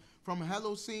known from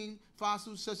Holocene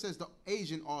fossils, such as the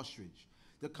Asian ostrich.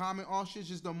 The common ostrich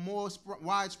is the more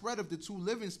widespread of the two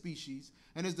living species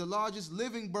and is the largest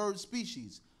living bird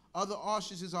species. Other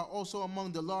ostriches are also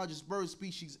among the largest bird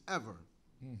species ever.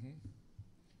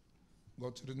 Go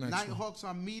to the next one. Nighthawks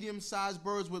are medium-sized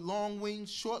birds with long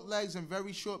wings, short legs, and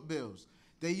very short bills.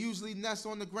 They usually nest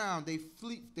on the ground.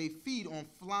 They feed on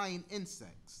flying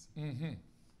insects. Did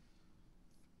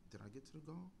I get to the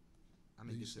goal? I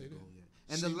didn't get to the goal yet.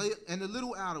 And the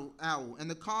little owl, and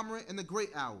the cormorant, and the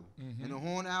great owl, and the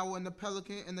horned owl, and the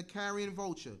pelican, and the carrion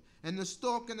vulture, and the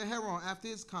stork, and the heron after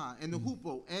its kind, and the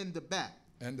hoopoe, and the bat.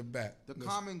 The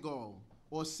common gull,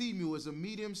 or sea mew, is a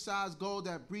medium-sized gull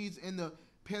that breeds in the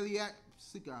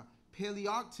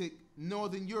Palearctic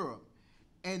northern Europe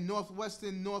and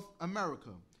northwestern North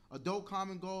America. Adult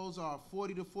common gulls are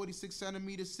 40 to 46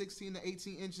 centimeters, 16 to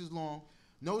 18 inches long,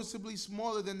 noticeably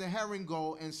smaller than the herring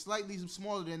gull and slightly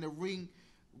smaller than the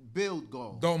ring-billed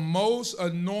gull. The most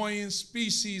annoying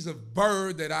species of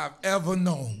bird that I've ever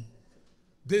known.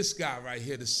 This guy right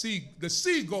here, the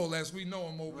seagull, as we know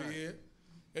him over here.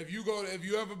 If you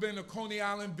ever been to Coney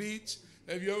Island Beach,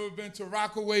 have you ever been to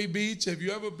Rockaway Beach, have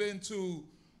you ever been to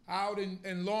out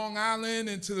in Long Island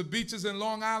and to the beaches in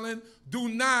Long Island, do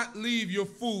not leave your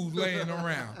food laying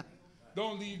around.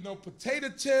 Don't leave no potato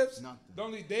chips.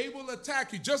 They will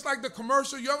attack you. Just like the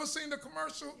commercial. You ever seen the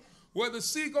commercial where the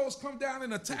seagulls come down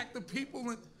and attack the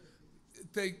people?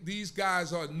 These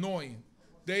guys are annoying.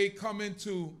 They come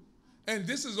into, and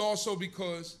this is also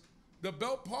because the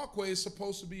Belt Parkway is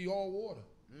supposed to be all water.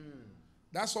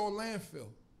 That's all landfill.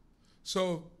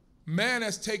 So man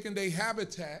has taken their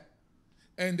habitat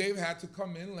and they've had to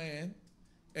come inland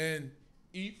and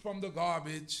eat from the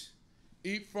garbage,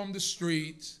 eat from the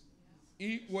streets,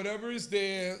 eat whatever is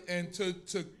there, and to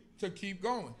keep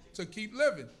going, to keep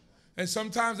living. And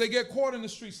sometimes they get caught in the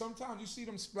street. Sometimes you see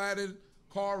them splattered,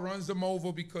 car runs them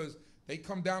over because they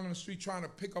come down on the street trying to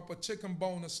pick up a chicken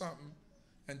bone or something,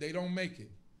 and they don't make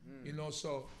it. You know,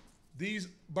 so these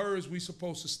birds we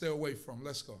supposed to stay away from.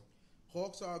 Let's go.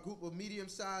 Hawks are a group of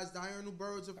medium-sized diurnal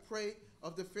birds of prey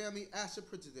of the family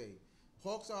Aschoprytidae.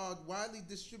 Hawks are widely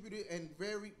distributed and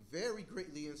vary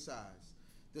greatly in size.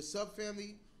 The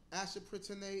subfamily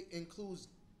Aschoprytidae includes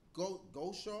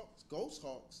ghost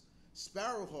hawks,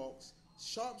 sparrowhawks,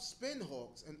 sharp-spinned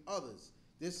hawks, and others.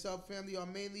 This subfamily are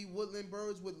mainly woodland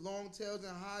birds with long tails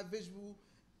and high visual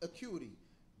acuity.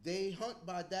 They hunt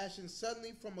by dashing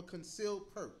suddenly from a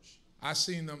concealed perch. I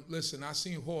seen them. Listen, I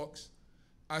seen hawks.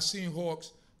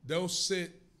 They'll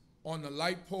sit on the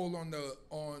light pole on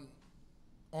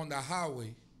the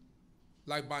highway,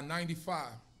 like by 95,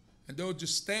 and they'll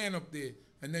just stand up there,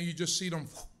 and then you just see them.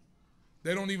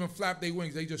 They don't even flap their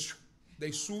wings.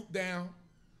 They swoop down,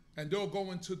 and they'll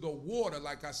go into the water,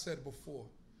 like I said before,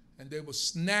 and they will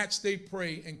snatch their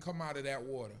prey and come out of that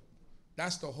water.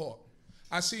 That's the hawk.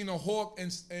 I seen a hawk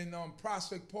in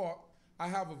Prospect Park. I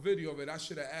have a video of it. I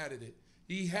should have added it.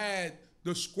 He had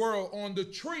the squirrel on the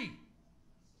tree.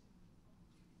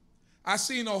 I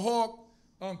seen a hawk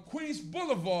on Queens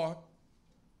Boulevard,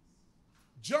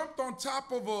 jumped on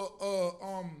top of a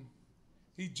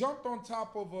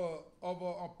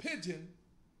pigeon,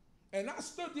 and I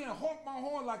stood there and honked my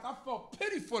horn like I felt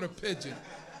pity for the pigeon.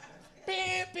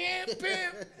 Bam, bam,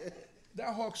 bam.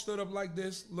 That hawk stood up like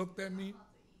this, looked at me.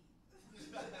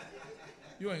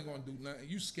 You ain't gonna do nothing.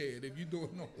 You scared if you do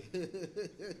it. No.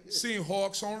 Seen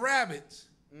hawks on rabbits.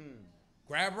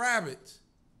 Grab rabbits.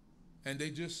 And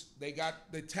they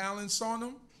got the talons on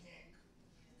them.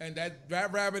 And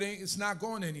that rabbit it's not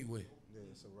going anywhere. Yeah,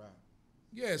 it's a wrap.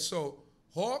 Yeah, so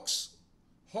hawks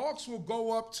will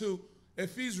go up to,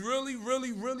 if he's really,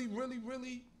 really, really, really,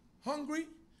 really hungry,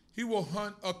 he will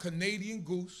hunt a Canadian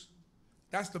goose.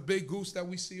 That's the big goose that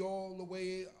we see all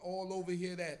over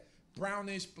here, that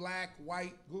brownish, black,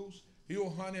 white goose. He'll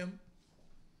hunt him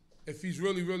if he's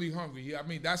really, really hungry. I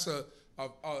mean, that's a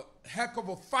heck of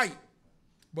a fight.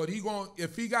 But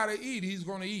if he got to eat, he's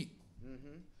going to eat.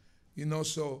 You know,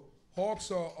 so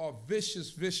hawks are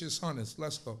vicious, vicious hunters.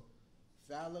 Let's go.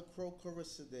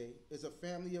 Phalacrocoricidae is a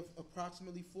family of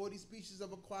approximately 40 species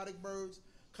of aquatic birds,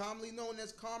 commonly known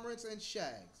as cormorants and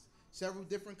shags. Several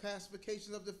different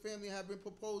classifications of the family have been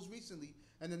proposed recently,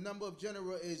 and the number of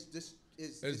genera is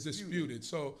disputed.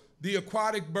 So the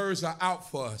aquatic birds are out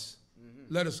for us.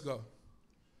 Let us go.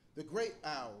 The great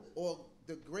owl, or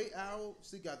the great owl,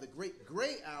 the great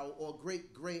gray owl or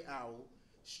great gray owl,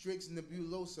 Strix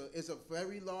nebulosa, is a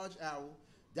very large owl,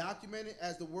 documented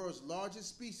as the world's largest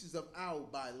species of owl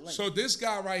by length. So this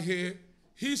guy right here,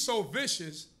 he's so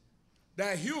vicious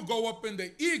that he'll go up in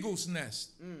the eagle's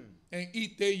nest and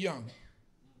eat their young.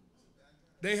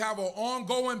 They have an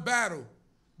ongoing battle.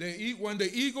 When the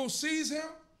eagle sees him,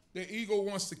 the eagle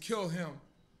wants to kill him,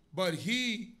 but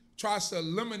he tries to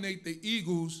eliminate the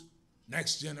eagle's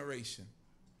next generation.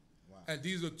 Wow. And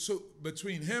these are two,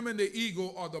 between him and the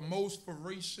eagle are the most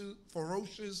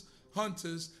ferocious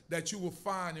hunters that you will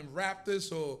find in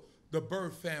raptors or the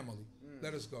bird family.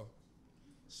 Let us go.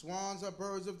 Swans are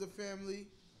birds of the family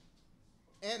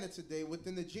Anidae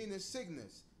within the genus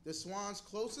Cygnus. The swan's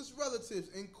closest relatives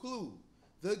include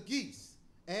the geese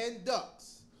and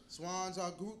ducks. Swans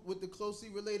are grouped with the closely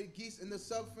related geese in the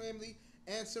subfamily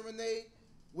Anserininae,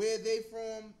 where they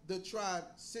form the tribe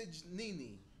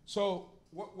Shemini. So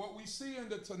what we see in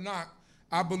the Tanakh,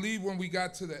 I believe when we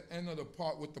got to the end of the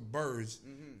part with the birds,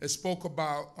 it spoke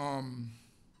about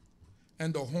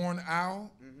and the horned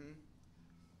owl.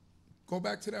 Go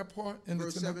back to that part. In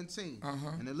Verse the 17.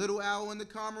 And the little owl and the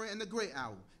cormorant and the great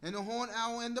owl, and the horned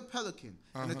owl and the pelican,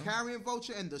 and the carrion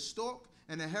vulture and the stork,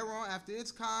 and the heron after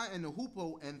its kind, and the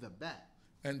hoopoe and the bat.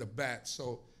 And the bat.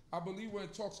 So I believe when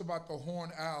it talks about the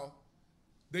horned owl,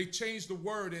 they changed the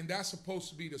word, and that's supposed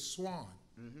to be the swan.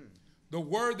 The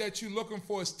word that you're looking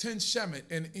for is tin-shemet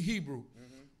in Hebrew.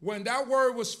 When that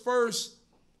word was first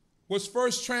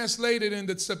translated in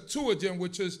the Septuagint,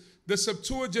 which is the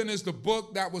Septuagint is the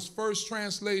book that was first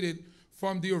translated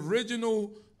from the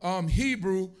original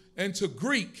Hebrew into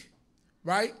Greek,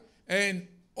 right? And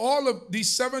all of these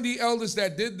 70 elders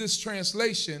that did this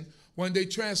translation, when they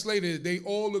translated it, they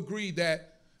all agreed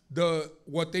that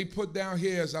what they put down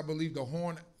here is, I believe, the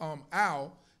horned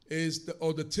owl is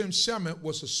the tin-shemet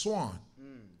was a swan.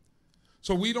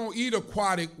 So we don't eat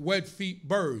aquatic web-feet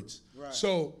birds. Right.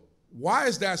 So why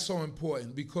is that so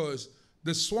important? Because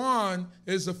the swan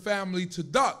is a family to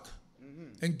duck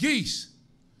and geese.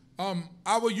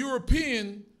 Our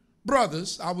European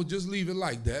brothers, I would just leave it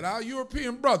like that. Our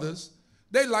European brothers,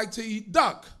 they like to eat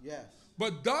duck. Yes.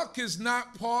 But duck is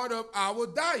not part of our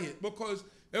diet because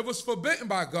it was forbidden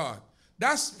by God.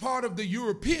 That's part of the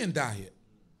European diet.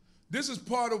 This is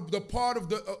part of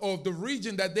the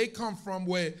region that they come from,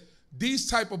 where these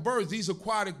type of birds, these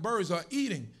aquatic birds, are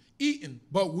eaten.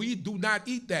 But we do not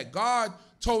eat that. God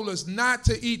told us not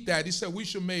to eat that. He said we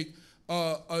should make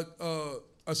a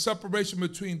separation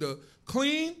between the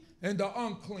clean and the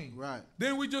unclean. Right.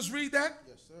 Didn't we just read that?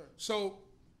 Yes, sir. So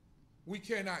we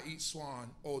cannot eat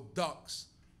swan or ducks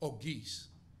or geese.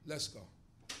 Let's go.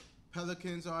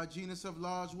 Pelicans are a genus of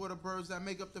large water birds that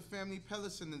make up the family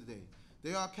Pelicanidae.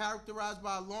 They are characterized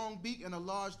by a long beak and a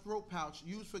large throat pouch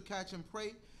used for catching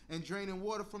prey and draining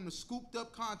water from the scooped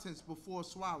up contents before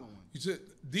swallowing. You see,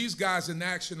 these guys in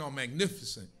action are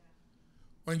magnificent.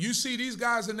 When you see these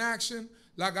guys in action,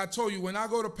 like I told you, when I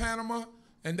go to Panama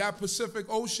and that Pacific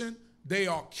Ocean, they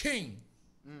are king.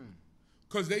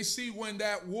 Because they see when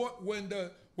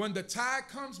the tide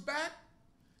comes back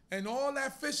and all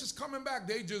that fish is coming back,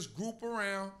 they just group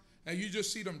around and you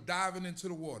just see them diving into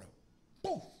the water.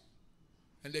 Poof!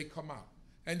 And they come out.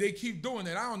 And they keep doing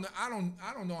it. I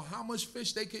don't know how much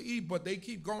fish they can eat, but they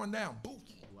keep going down. Poof.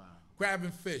 Wow.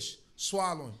 Grabbing fish,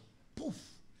 swallowing. Poof.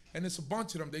 And it's a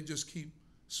bunch of them. They just keep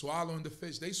swallowing the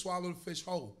fish. They swallow the fish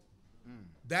whole.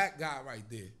 That guy right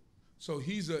there. So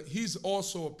he's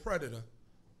also a predator.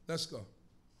 Let's go.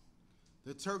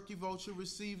 The turkey vulture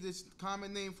received its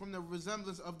common name from the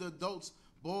resemblance of the adult's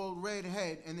bald red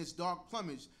head and its dark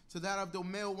plumage to that of the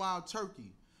male wild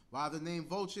turkey. While the name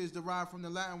vulture is derived from the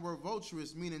Latin word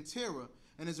vulturus, meaning terror,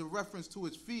 and is a reference to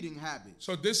its feeding habits.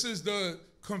 So this is the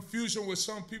confusion where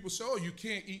some people say, oh, you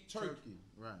can't eat turkey.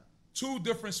 Right. Two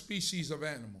different species of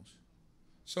animals.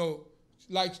 So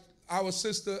like our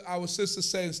sister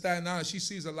said in Staten Island, she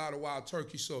sees a lot of wild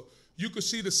turkey. So you could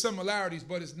see the similarities,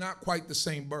 but it's not quite the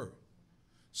same bird.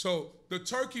 So the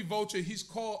turkey vulture, he's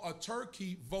called a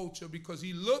turkey vulture because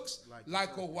he looks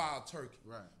like a wild turkey.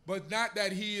 Right. But not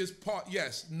that he is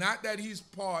not that he's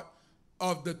part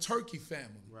of the turkey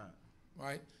family.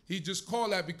 Right? He just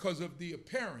called that because of the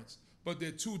appearance. But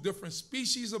they're two different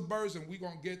species of birds, and we're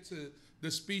going to get to the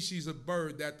species of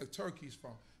bird that the turkey's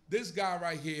from. This guy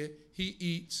right here, he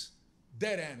eats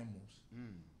dead animals.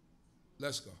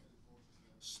 Let's go.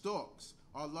 Storks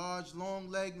are large,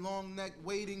 long-legged, long-necked,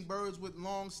 wading birds with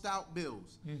long, stout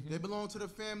bills. They belong to the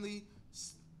family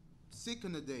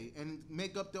Cichinidae and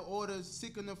make up the order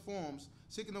Cichiniformes.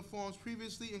 Cichiniformes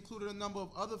previously included a number of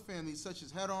other families such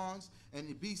as herons and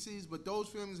ibises, but those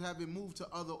families have been moved to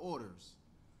other orders.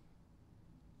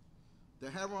 The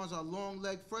herons are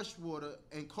long-legged freshwater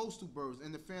and coastal birds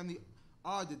in the family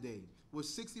Ardidae, with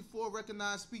 64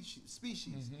 recognized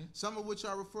species, some of which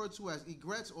are referred to as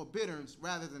egrets or bitterns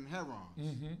rather than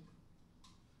herons.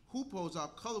 Hoopoes are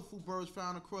colorful birds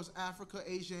found across Africa,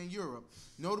 Asia, and Europe,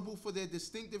 notable for their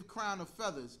distinctive crown of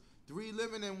feathers. 3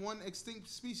 living and 1 extinct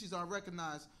species are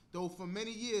recognized, though for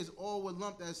many years all were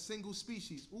lumped as single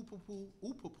species.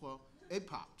 Upupa,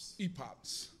 epops.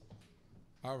 Epops.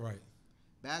 All right.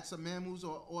 Bats are mammals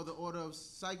or the order of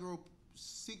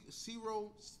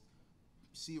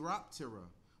Chiroptera.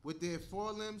 With their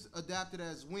forelimbs adapted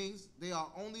as wings, they are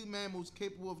only mammals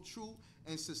capable of true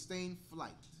and sustained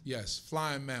flight. Yes,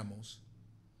 flying mammals.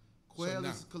 Quail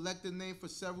is a collective name for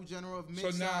several genera of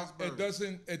mid-sized So now birds.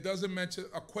 it doesn't mention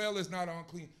a quail is not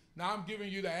unclean. Now I'm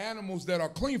giving you the animals that are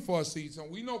clean for us to eat. So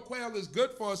we know quail is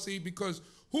good for us to eat because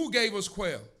who gave us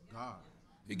quail? God.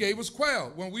 He gave us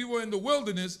quail. When we were in the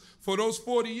wilderness for those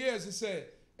 40 years, it said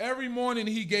every morning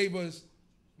he gave us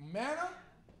manna,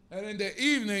 and in the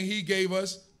evening he gave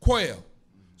us quail.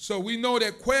 So we know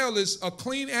that quail is a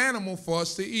clean animal for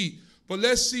us to eat. But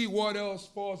let's see what else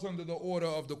falls under the order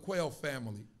of the quail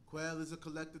family. Quail is a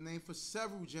collective name for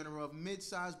several genera of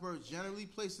mid-sized birds, generally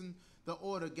placed in the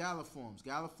order Galliforms.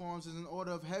 Galliforms is an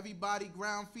order of heavy-bodied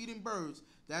ground-feeding birds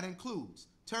that includes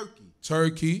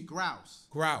turkey, grouse,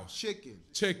 chicken,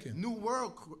 New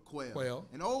World quail,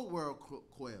 and Old World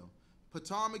quail,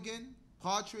 ptarmigan,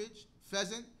 partridge,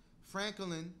 pheasant,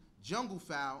 francolin, jungle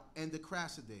fowl, and the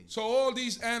crassidae. So all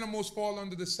these animals fall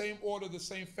under the same order, the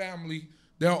same family.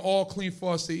 They're all clean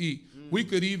for us to eat. We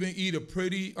could even eat a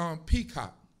pretty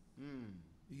peacock.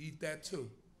 Eat that too.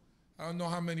 I don't know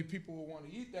how many people would want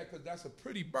to eat that because that's a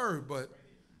pretty bird, but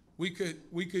we could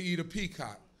eat a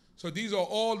peacock. So these are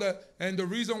all and the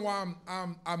reason why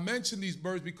I mention these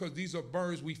birds because these are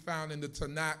birds we found in the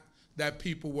Tanakh that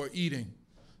people were eating.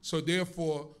 So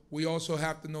therefore, we also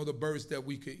have to know the birds that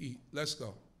we could eat. Let's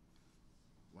go.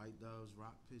 White doves,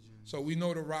 rock pigeons. So we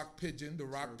know the rock pigeon. The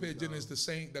rock pigeon is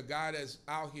the guy that's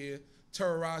out here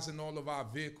terrorizing all of our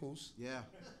vehicles. Yeah.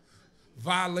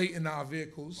 Violating our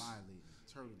vehicles.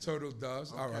 Turtle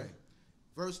doves. Okay. All right.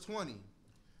 Verse 20.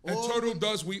 And turtle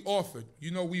doves we offered. You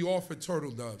know we offered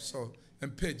turtle doves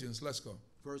and pigeons. Let's go.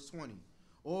 Verse 20.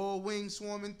 All winged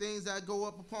swarming things that go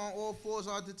up upon all fours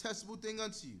are a detestable thing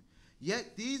unto you.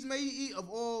 Yet these may ye eat of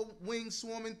all winged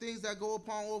swarming things that go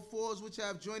upon all fours, which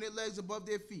have jointed legs above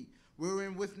their feet,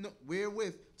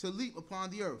 wherewith to leap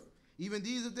upon the earth. Even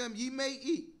these of them ye may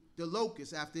eat, the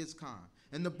locust after its kind,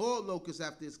 and the bald locust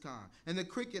after its kind, and the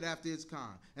cricket after its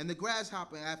kind, and the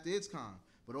grasshopper after its kind.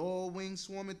 But all winged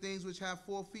swarming things which have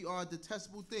 4 feet are a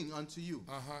detestable thing unto you.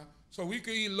 So we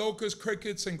could eat locusts,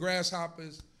 crickets, and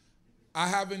grasshoppers. I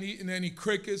haven't eaten any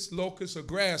crickets, locusts, or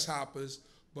grasshoppers,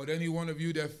 but any one of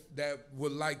you that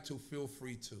would like to, feel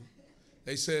free to.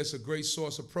 They say it's a great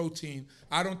source of protein.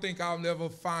 I don't think I'll never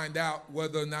find out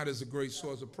whether or not it's a great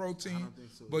source of protein, I don't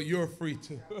think so. But you're free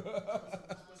to.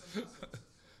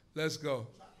 Let's go.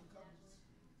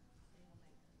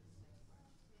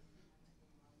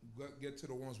 Get to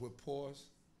the ones with pause,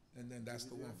 and then that's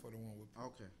the one for the one with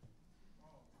pause. Okay.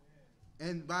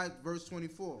 And by verse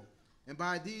 24, and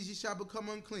by these ye shall become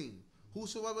unclean.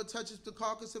 Whosoever toucheth the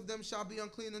carcass of them shall be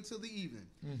unclean until the evening.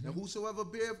 And whosoever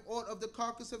beareth aught of the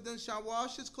carcass of them shall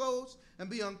wash his clothes and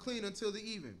be unclean until the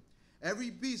evening. Every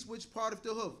beast which parteth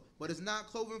the hoof, but is not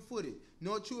cloven-footed,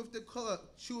 nor cheweth the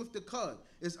cud,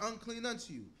 is unclean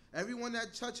unto you. Everyone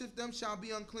that toucheth them shall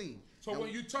be unclean. So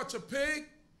when you touch a pig,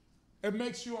 it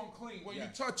makes you unclean. When you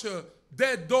touch a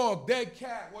dead dog, dead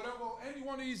cat, whatever, any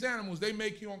one of these animals, they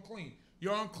make you unclean.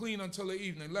 You're unclean until the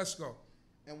evening. Let's go.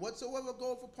 And whatsoever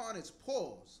goeth upon its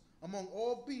paws, among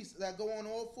all beasts that go on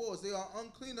all fours, they are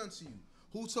unclean unto you.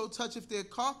 Whoso toucheth their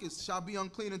carcass shall be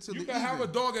unclean until the evening. You can have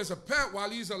a dog as a pet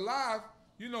while he's alive.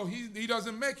 You know, he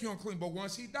doesn't make you unclean, but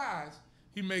once he dies,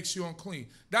 he makes you unclean.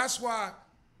 That's why,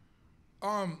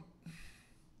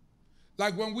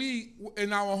 like when we,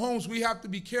 in our homes, we have to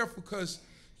be careful because,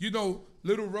 you know,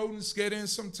 little rodents get in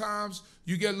sometimes.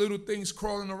 You get little things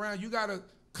crawling around. You got to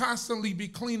constantly be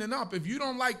cleaning up. If you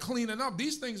don't like cleaning up,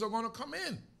 these things are going to come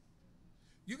in.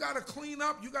 You got to clean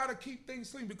up. You got to keep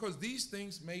things clean because these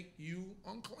things make you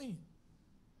unclean.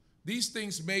 These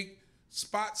things make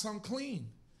spots unclean.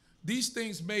 These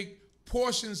things make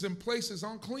portions and places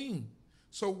unclean.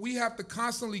 So we have to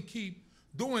constantly keep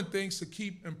doing things to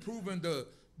keep improving the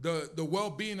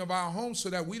well-being of our homes so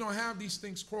that we don't have these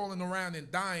things crawling around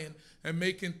and dying and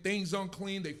making things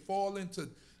unclean. They fall into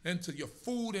your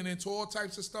food and into all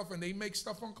types of stuff, and they make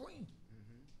stuff unclean.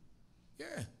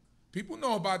 Yeah. People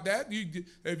know about that.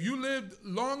 If you lived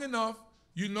long enough,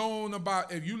 you know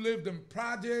about, if you lived in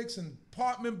projects and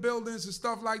apartment buildings and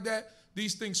stuff like that,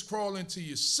 these things crawl into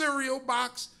your cereal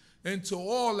box, into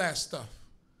all that stuff.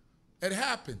 It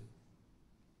happened.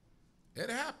 It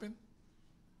happened.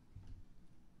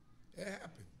 It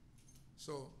happened.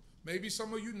 So maybe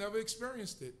some of you never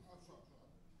experienced it.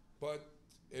 But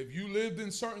if you lived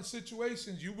in certain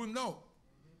situations, you would know.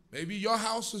 Maybe your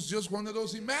house is just one of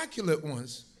those immaculate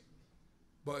ones.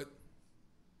 But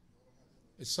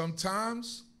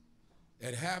sometimes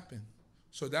it happens.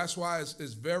 So that's why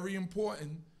it's very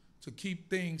important to keep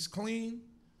things clean,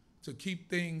 to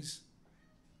keep things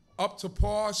up to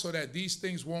par so that these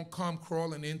things won't come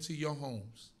crawling into your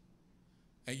homes.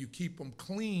 And you keep them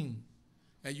clean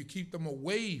and you keep them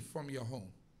away from your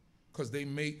home because they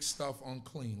make stuff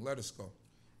unclean. Let us go.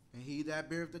 And he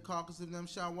that beareth the carcass of them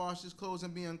shall wash his clothes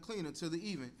and be unclean until the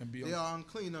even. They are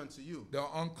unclean unto you. They are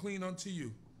unclean unto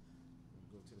you.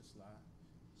 Go to the slide.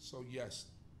 So yes.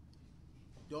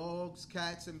 Dogs,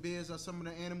 cats, and bears are some of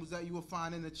the animals that you will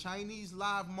find in the Chinese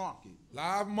live market.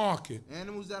 Live market.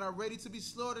 Animals that are ready to be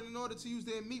slaughtered in order to use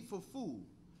their meat for food.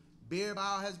 Bear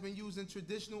bile has been used in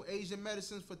traditional Asian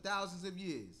medicines for thousands of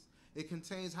years. It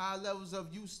contains high levels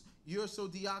of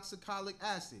ursodeoxycholic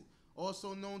acid,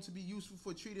 also known to be useful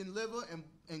for treating liver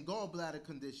and gallbladder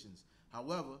conditions.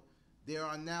 However, there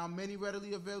are now many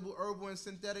readily available herbal and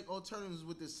synthetic alternatives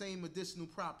with the same medicinal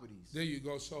properties. There you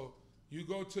go. So you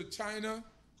go to China,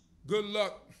 good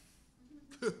luck.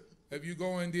 If you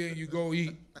go in there and you go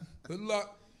eat, good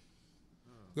luck.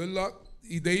 Good luck.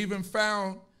 They even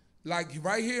found, like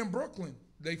right here in Brooklyn,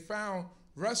 they found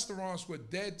restaurants with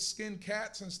dead skinned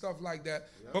cats and stuff like that.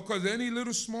 Yep. Because any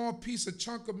little small piece of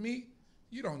chunk of meat,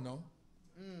 you don't know.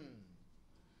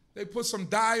 They put some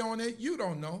dye on it, you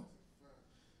don't know.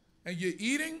 And you're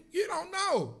eating, you don't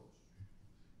know.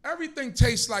 Everything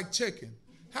tastes like chicken.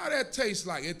 How that tastes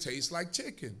like? It tastes like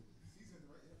chicken.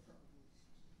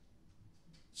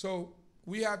 So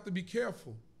we have to be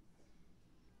careful.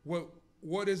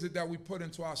 What is it that we put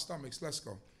into our stomachs? Let's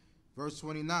go. Verse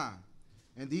 29.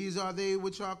 And these are they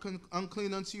which are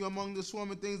unclean unto you among the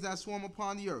swarming things that swarm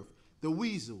upon the earth, the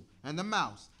weasel, and the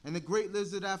mouse, and the great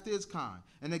lizard after its kind,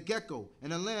 and the gecko,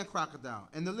 and the land crocodile,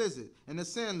 and the lizard, and the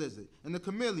sand lizard, and the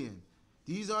chameleon.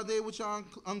 These are they which are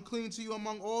unclean to you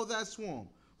among all that swarm.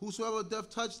 Whosoever doth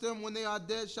touch them when they are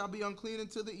dead shall be unclean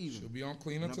until the even. Shall be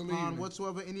unclean until the even. even.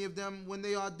 Whatsoever any of them when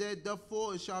they are dead doth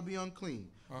fall, it shall be unclean.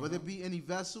 Whether it be any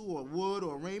vessel, or wood,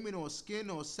 or raiment, or skin,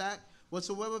 or sack,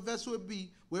 whatsoever vessel it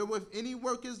be, wherewith any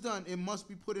work is done, it must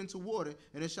be put into water,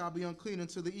 and it shall be unclean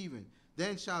until the even.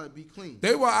 Then shall it be clean.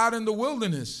 They were out in the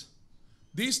wilderness.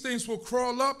 These things will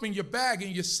crawl up in your bag,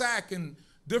 in your sack, in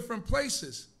different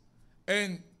places.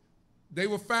 And they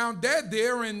were found dead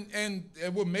there, and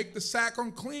it will make the sack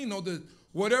unclean, or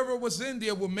whatever was in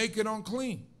there will make it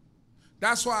unclean.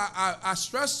 That's why I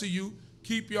stress to you,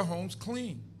 keep your homes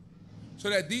clean, so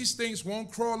that these things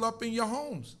won't crawl up in your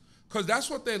homes. Because that's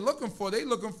what they're looking for. They're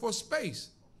looking for space.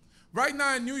 Right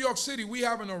now in New York City, we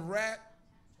having a rat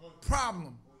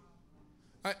problem,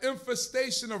 an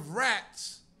infestation of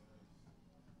rats.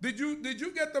 Did you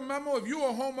get the memo? If you're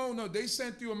a homeowner, they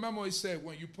sent you a memo. They said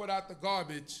when you put out the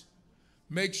garbage,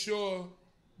 make sure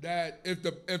that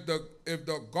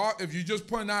if you're just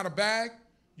putting out a bag,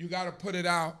 you got to put it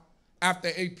out after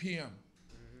 8 p.m.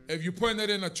 If you're putting it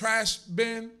in a trash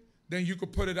bin, then you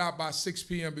could put it out by 6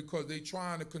 p.m. because they're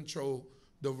trying to control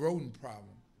the rodent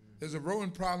problem. There's a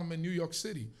rodent problem in New York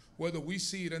City, whether we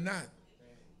see it or not.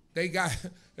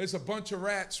 There's a bunch of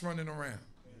rats running around.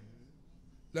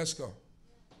 Let's go.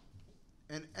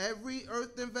 And every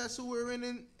earthen vessel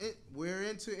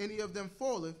whereinto any of them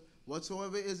falleth,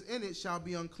 whatsoever is in it shall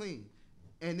be unclean,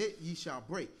 and it ye shall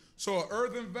break. So an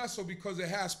earthen vessel, because it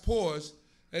has pores,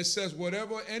 it says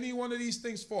whatever any one of these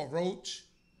things fall, roach,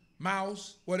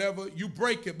 mouse, whatever, you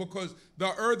break it because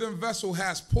the earthen vessel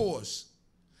has pores.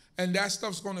 And that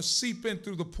stuff's going to seep in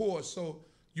through the pores, so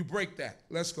you break that.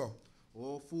 Let's go.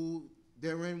 All food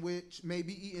therein which may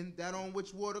be eaten, that on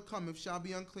which water cometh shall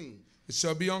be unclean. It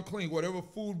shall be unclean. Whatever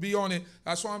food be on it,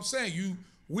 that's what I'm saying.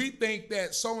 We think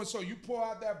that so-and-so, you pour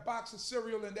out that box of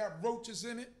cereal and that roach is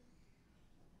in it,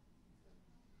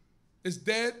 it's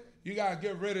dead, you got to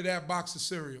get rid of that box of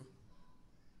cereal.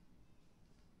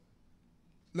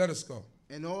 Let us go.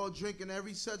 And all drink in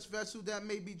every such vessel that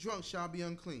may be drunk shall be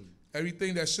unclean.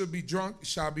 Everything that should be drunk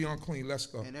shall be unclean. Let's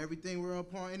go. And everything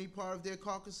whereupon any part of their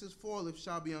carcasses falleth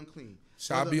shall be unclean.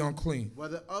 Shall be unclean.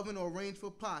 Whether oven or range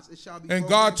for pots, it shall be. And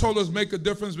God told us make a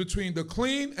difference between the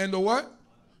clean and the what?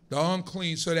 The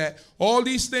unclean. So that all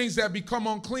these things that become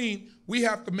unclean, we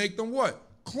have to make them what?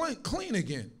 Clean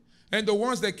again. And the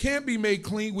ones that can't be made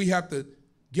clean, we have to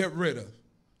get rid of.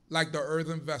 Like the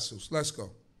earthen vessels. Let's go.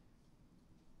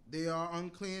 They are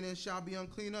unclean and shall be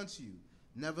unclean unto you.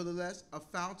 Nevertheless, a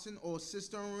fountain or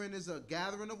cistern wherein is a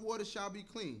gathering of water shall be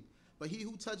clean. But he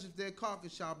who toucheth their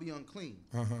carcass shall be unclean.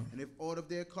 And if aught of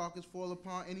their carcass fall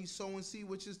upon any sown seed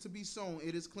which is to be sown,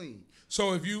 it is clean.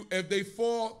 So if you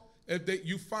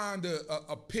find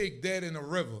a pig dead in a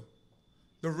river,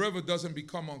 the river doesn't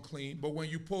become unclean, but when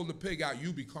you pull the pig out,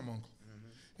 you become unclean.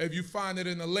 If you find it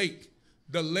in a lake,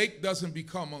 the lake doesn't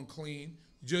become unclean.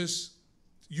 Just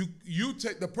you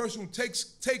take the person who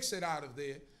takes it out of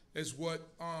there is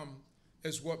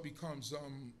what becomes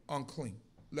unclean.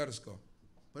 Let us go.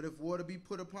 But if water be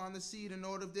put upon the seed, and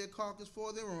aught of their carcass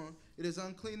fall thereon, it is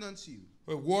unclean unto you.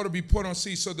 But water be put on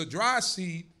seed. So the dry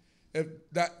seed, if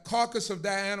that carcass of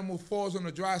that animal falls on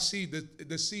the dry seed,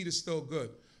 the seed is still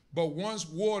good. But once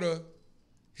water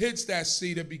hits that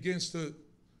seed, it begins to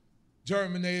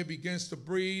germinate, it begins to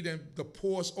breed, and the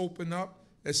pores open up.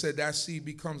 It said that seed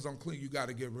becomes unclean. You got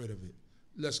to get rid of it.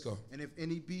 Let's go. And if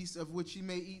any beast of which ye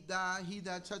may eat die, he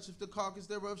that toucheth the carcass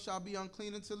thereof shall be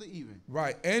unclean until the even.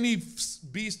 Right. Any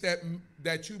beast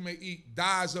that you may eat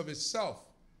dies of itself.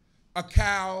 A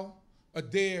cow, a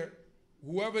deer,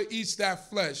 whoever eats that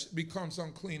flesh becomes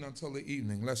unclean until the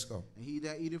evening. Let's go. And he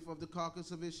that eateth of the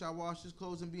carcass of it shall wash his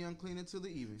clothes and be unclean until the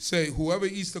evening. Say, whoever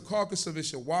eats the carcass of it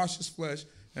shall wash his flesh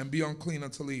and be unclean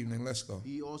until the evening. Let's go.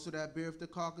 He also that beareth the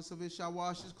carcass of it shall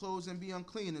wash his clothes and be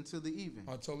unclean until the evening.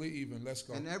 Until the evening. Let's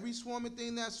go. And every swarming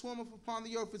thing that swarmeth upon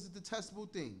the earth is a detestable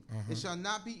thing. It shall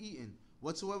not be eaten.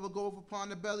 Whatsoever goeth upon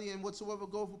the belly, and whatsoever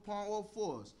goeth upon all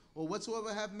fours, or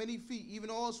whatsoever have many feet, even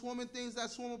all swarming things that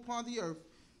swarm upon the earth,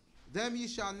 them ye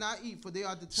shall not eat, for they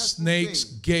are detestable snakes,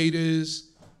 things. gators,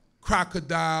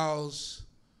 crocodiles,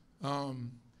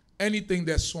 anything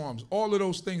that swarms. All of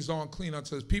those things are unclean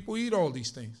unto us. People eat all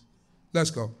these things. Let's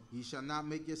go. Ye shall not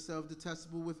make yourselves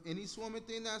detestable with any swarming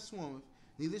thing that swarmeth,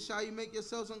 neither shall ye make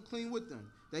yourselves unclean with them,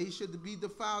 that ye should be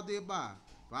defiled thereby.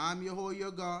 For I am Yahweh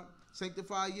your God.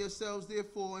 Sanctify yourselves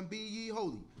therefore, and be ye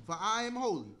holy, for I am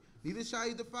holy. Neither shall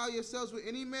ye defile yourselves with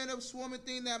any manner of swarming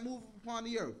thing that moveth upon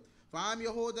the earth. For I am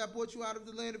Yahweh that brought you out of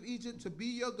the land of Egypt to be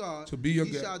your God. To be your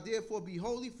Ye God. shall therefore be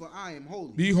holy, for I am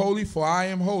holy. Be holy, for I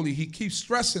am holy. He keeps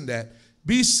stressing that.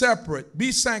 Be separate.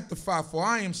 Be sanctified, for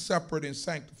I am separate and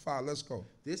sanctified. Let's go.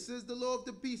 This is the law of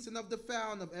the beast and of the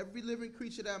fowl and of every living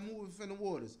creature that moveth in the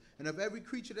waters, and of every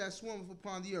creature that swarmeth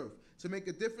upon the earth, to make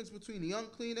a difference between the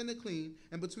unclean and the clean,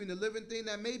 and between the living thing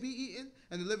that may be eaten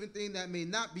and the living thing that may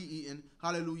not be eaten.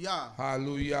 Hallelujah.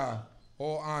 Hallelujah.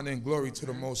 All honor and glory to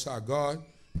the Most High God.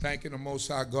 Thanking the Most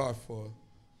High God for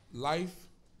life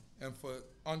and for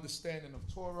understanding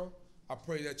of Torah. I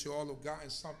pray that you all have gotten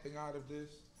something out of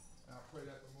this. And I pray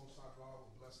that the Most High God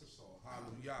will bless us all.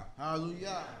 Hallelujah.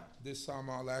 Hallelujah. This time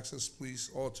I'll ask us, please,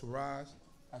 all to rise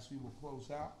as we will close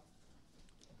out.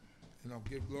 And I'll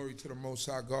give glory to the Most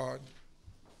High God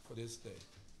for this day,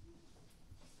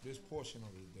 this portion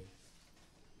of the day.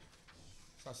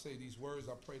 As I say these words,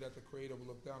 I pray that the Creator will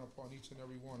look down upon each and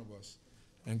every one of us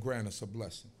and grant us a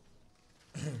blessing.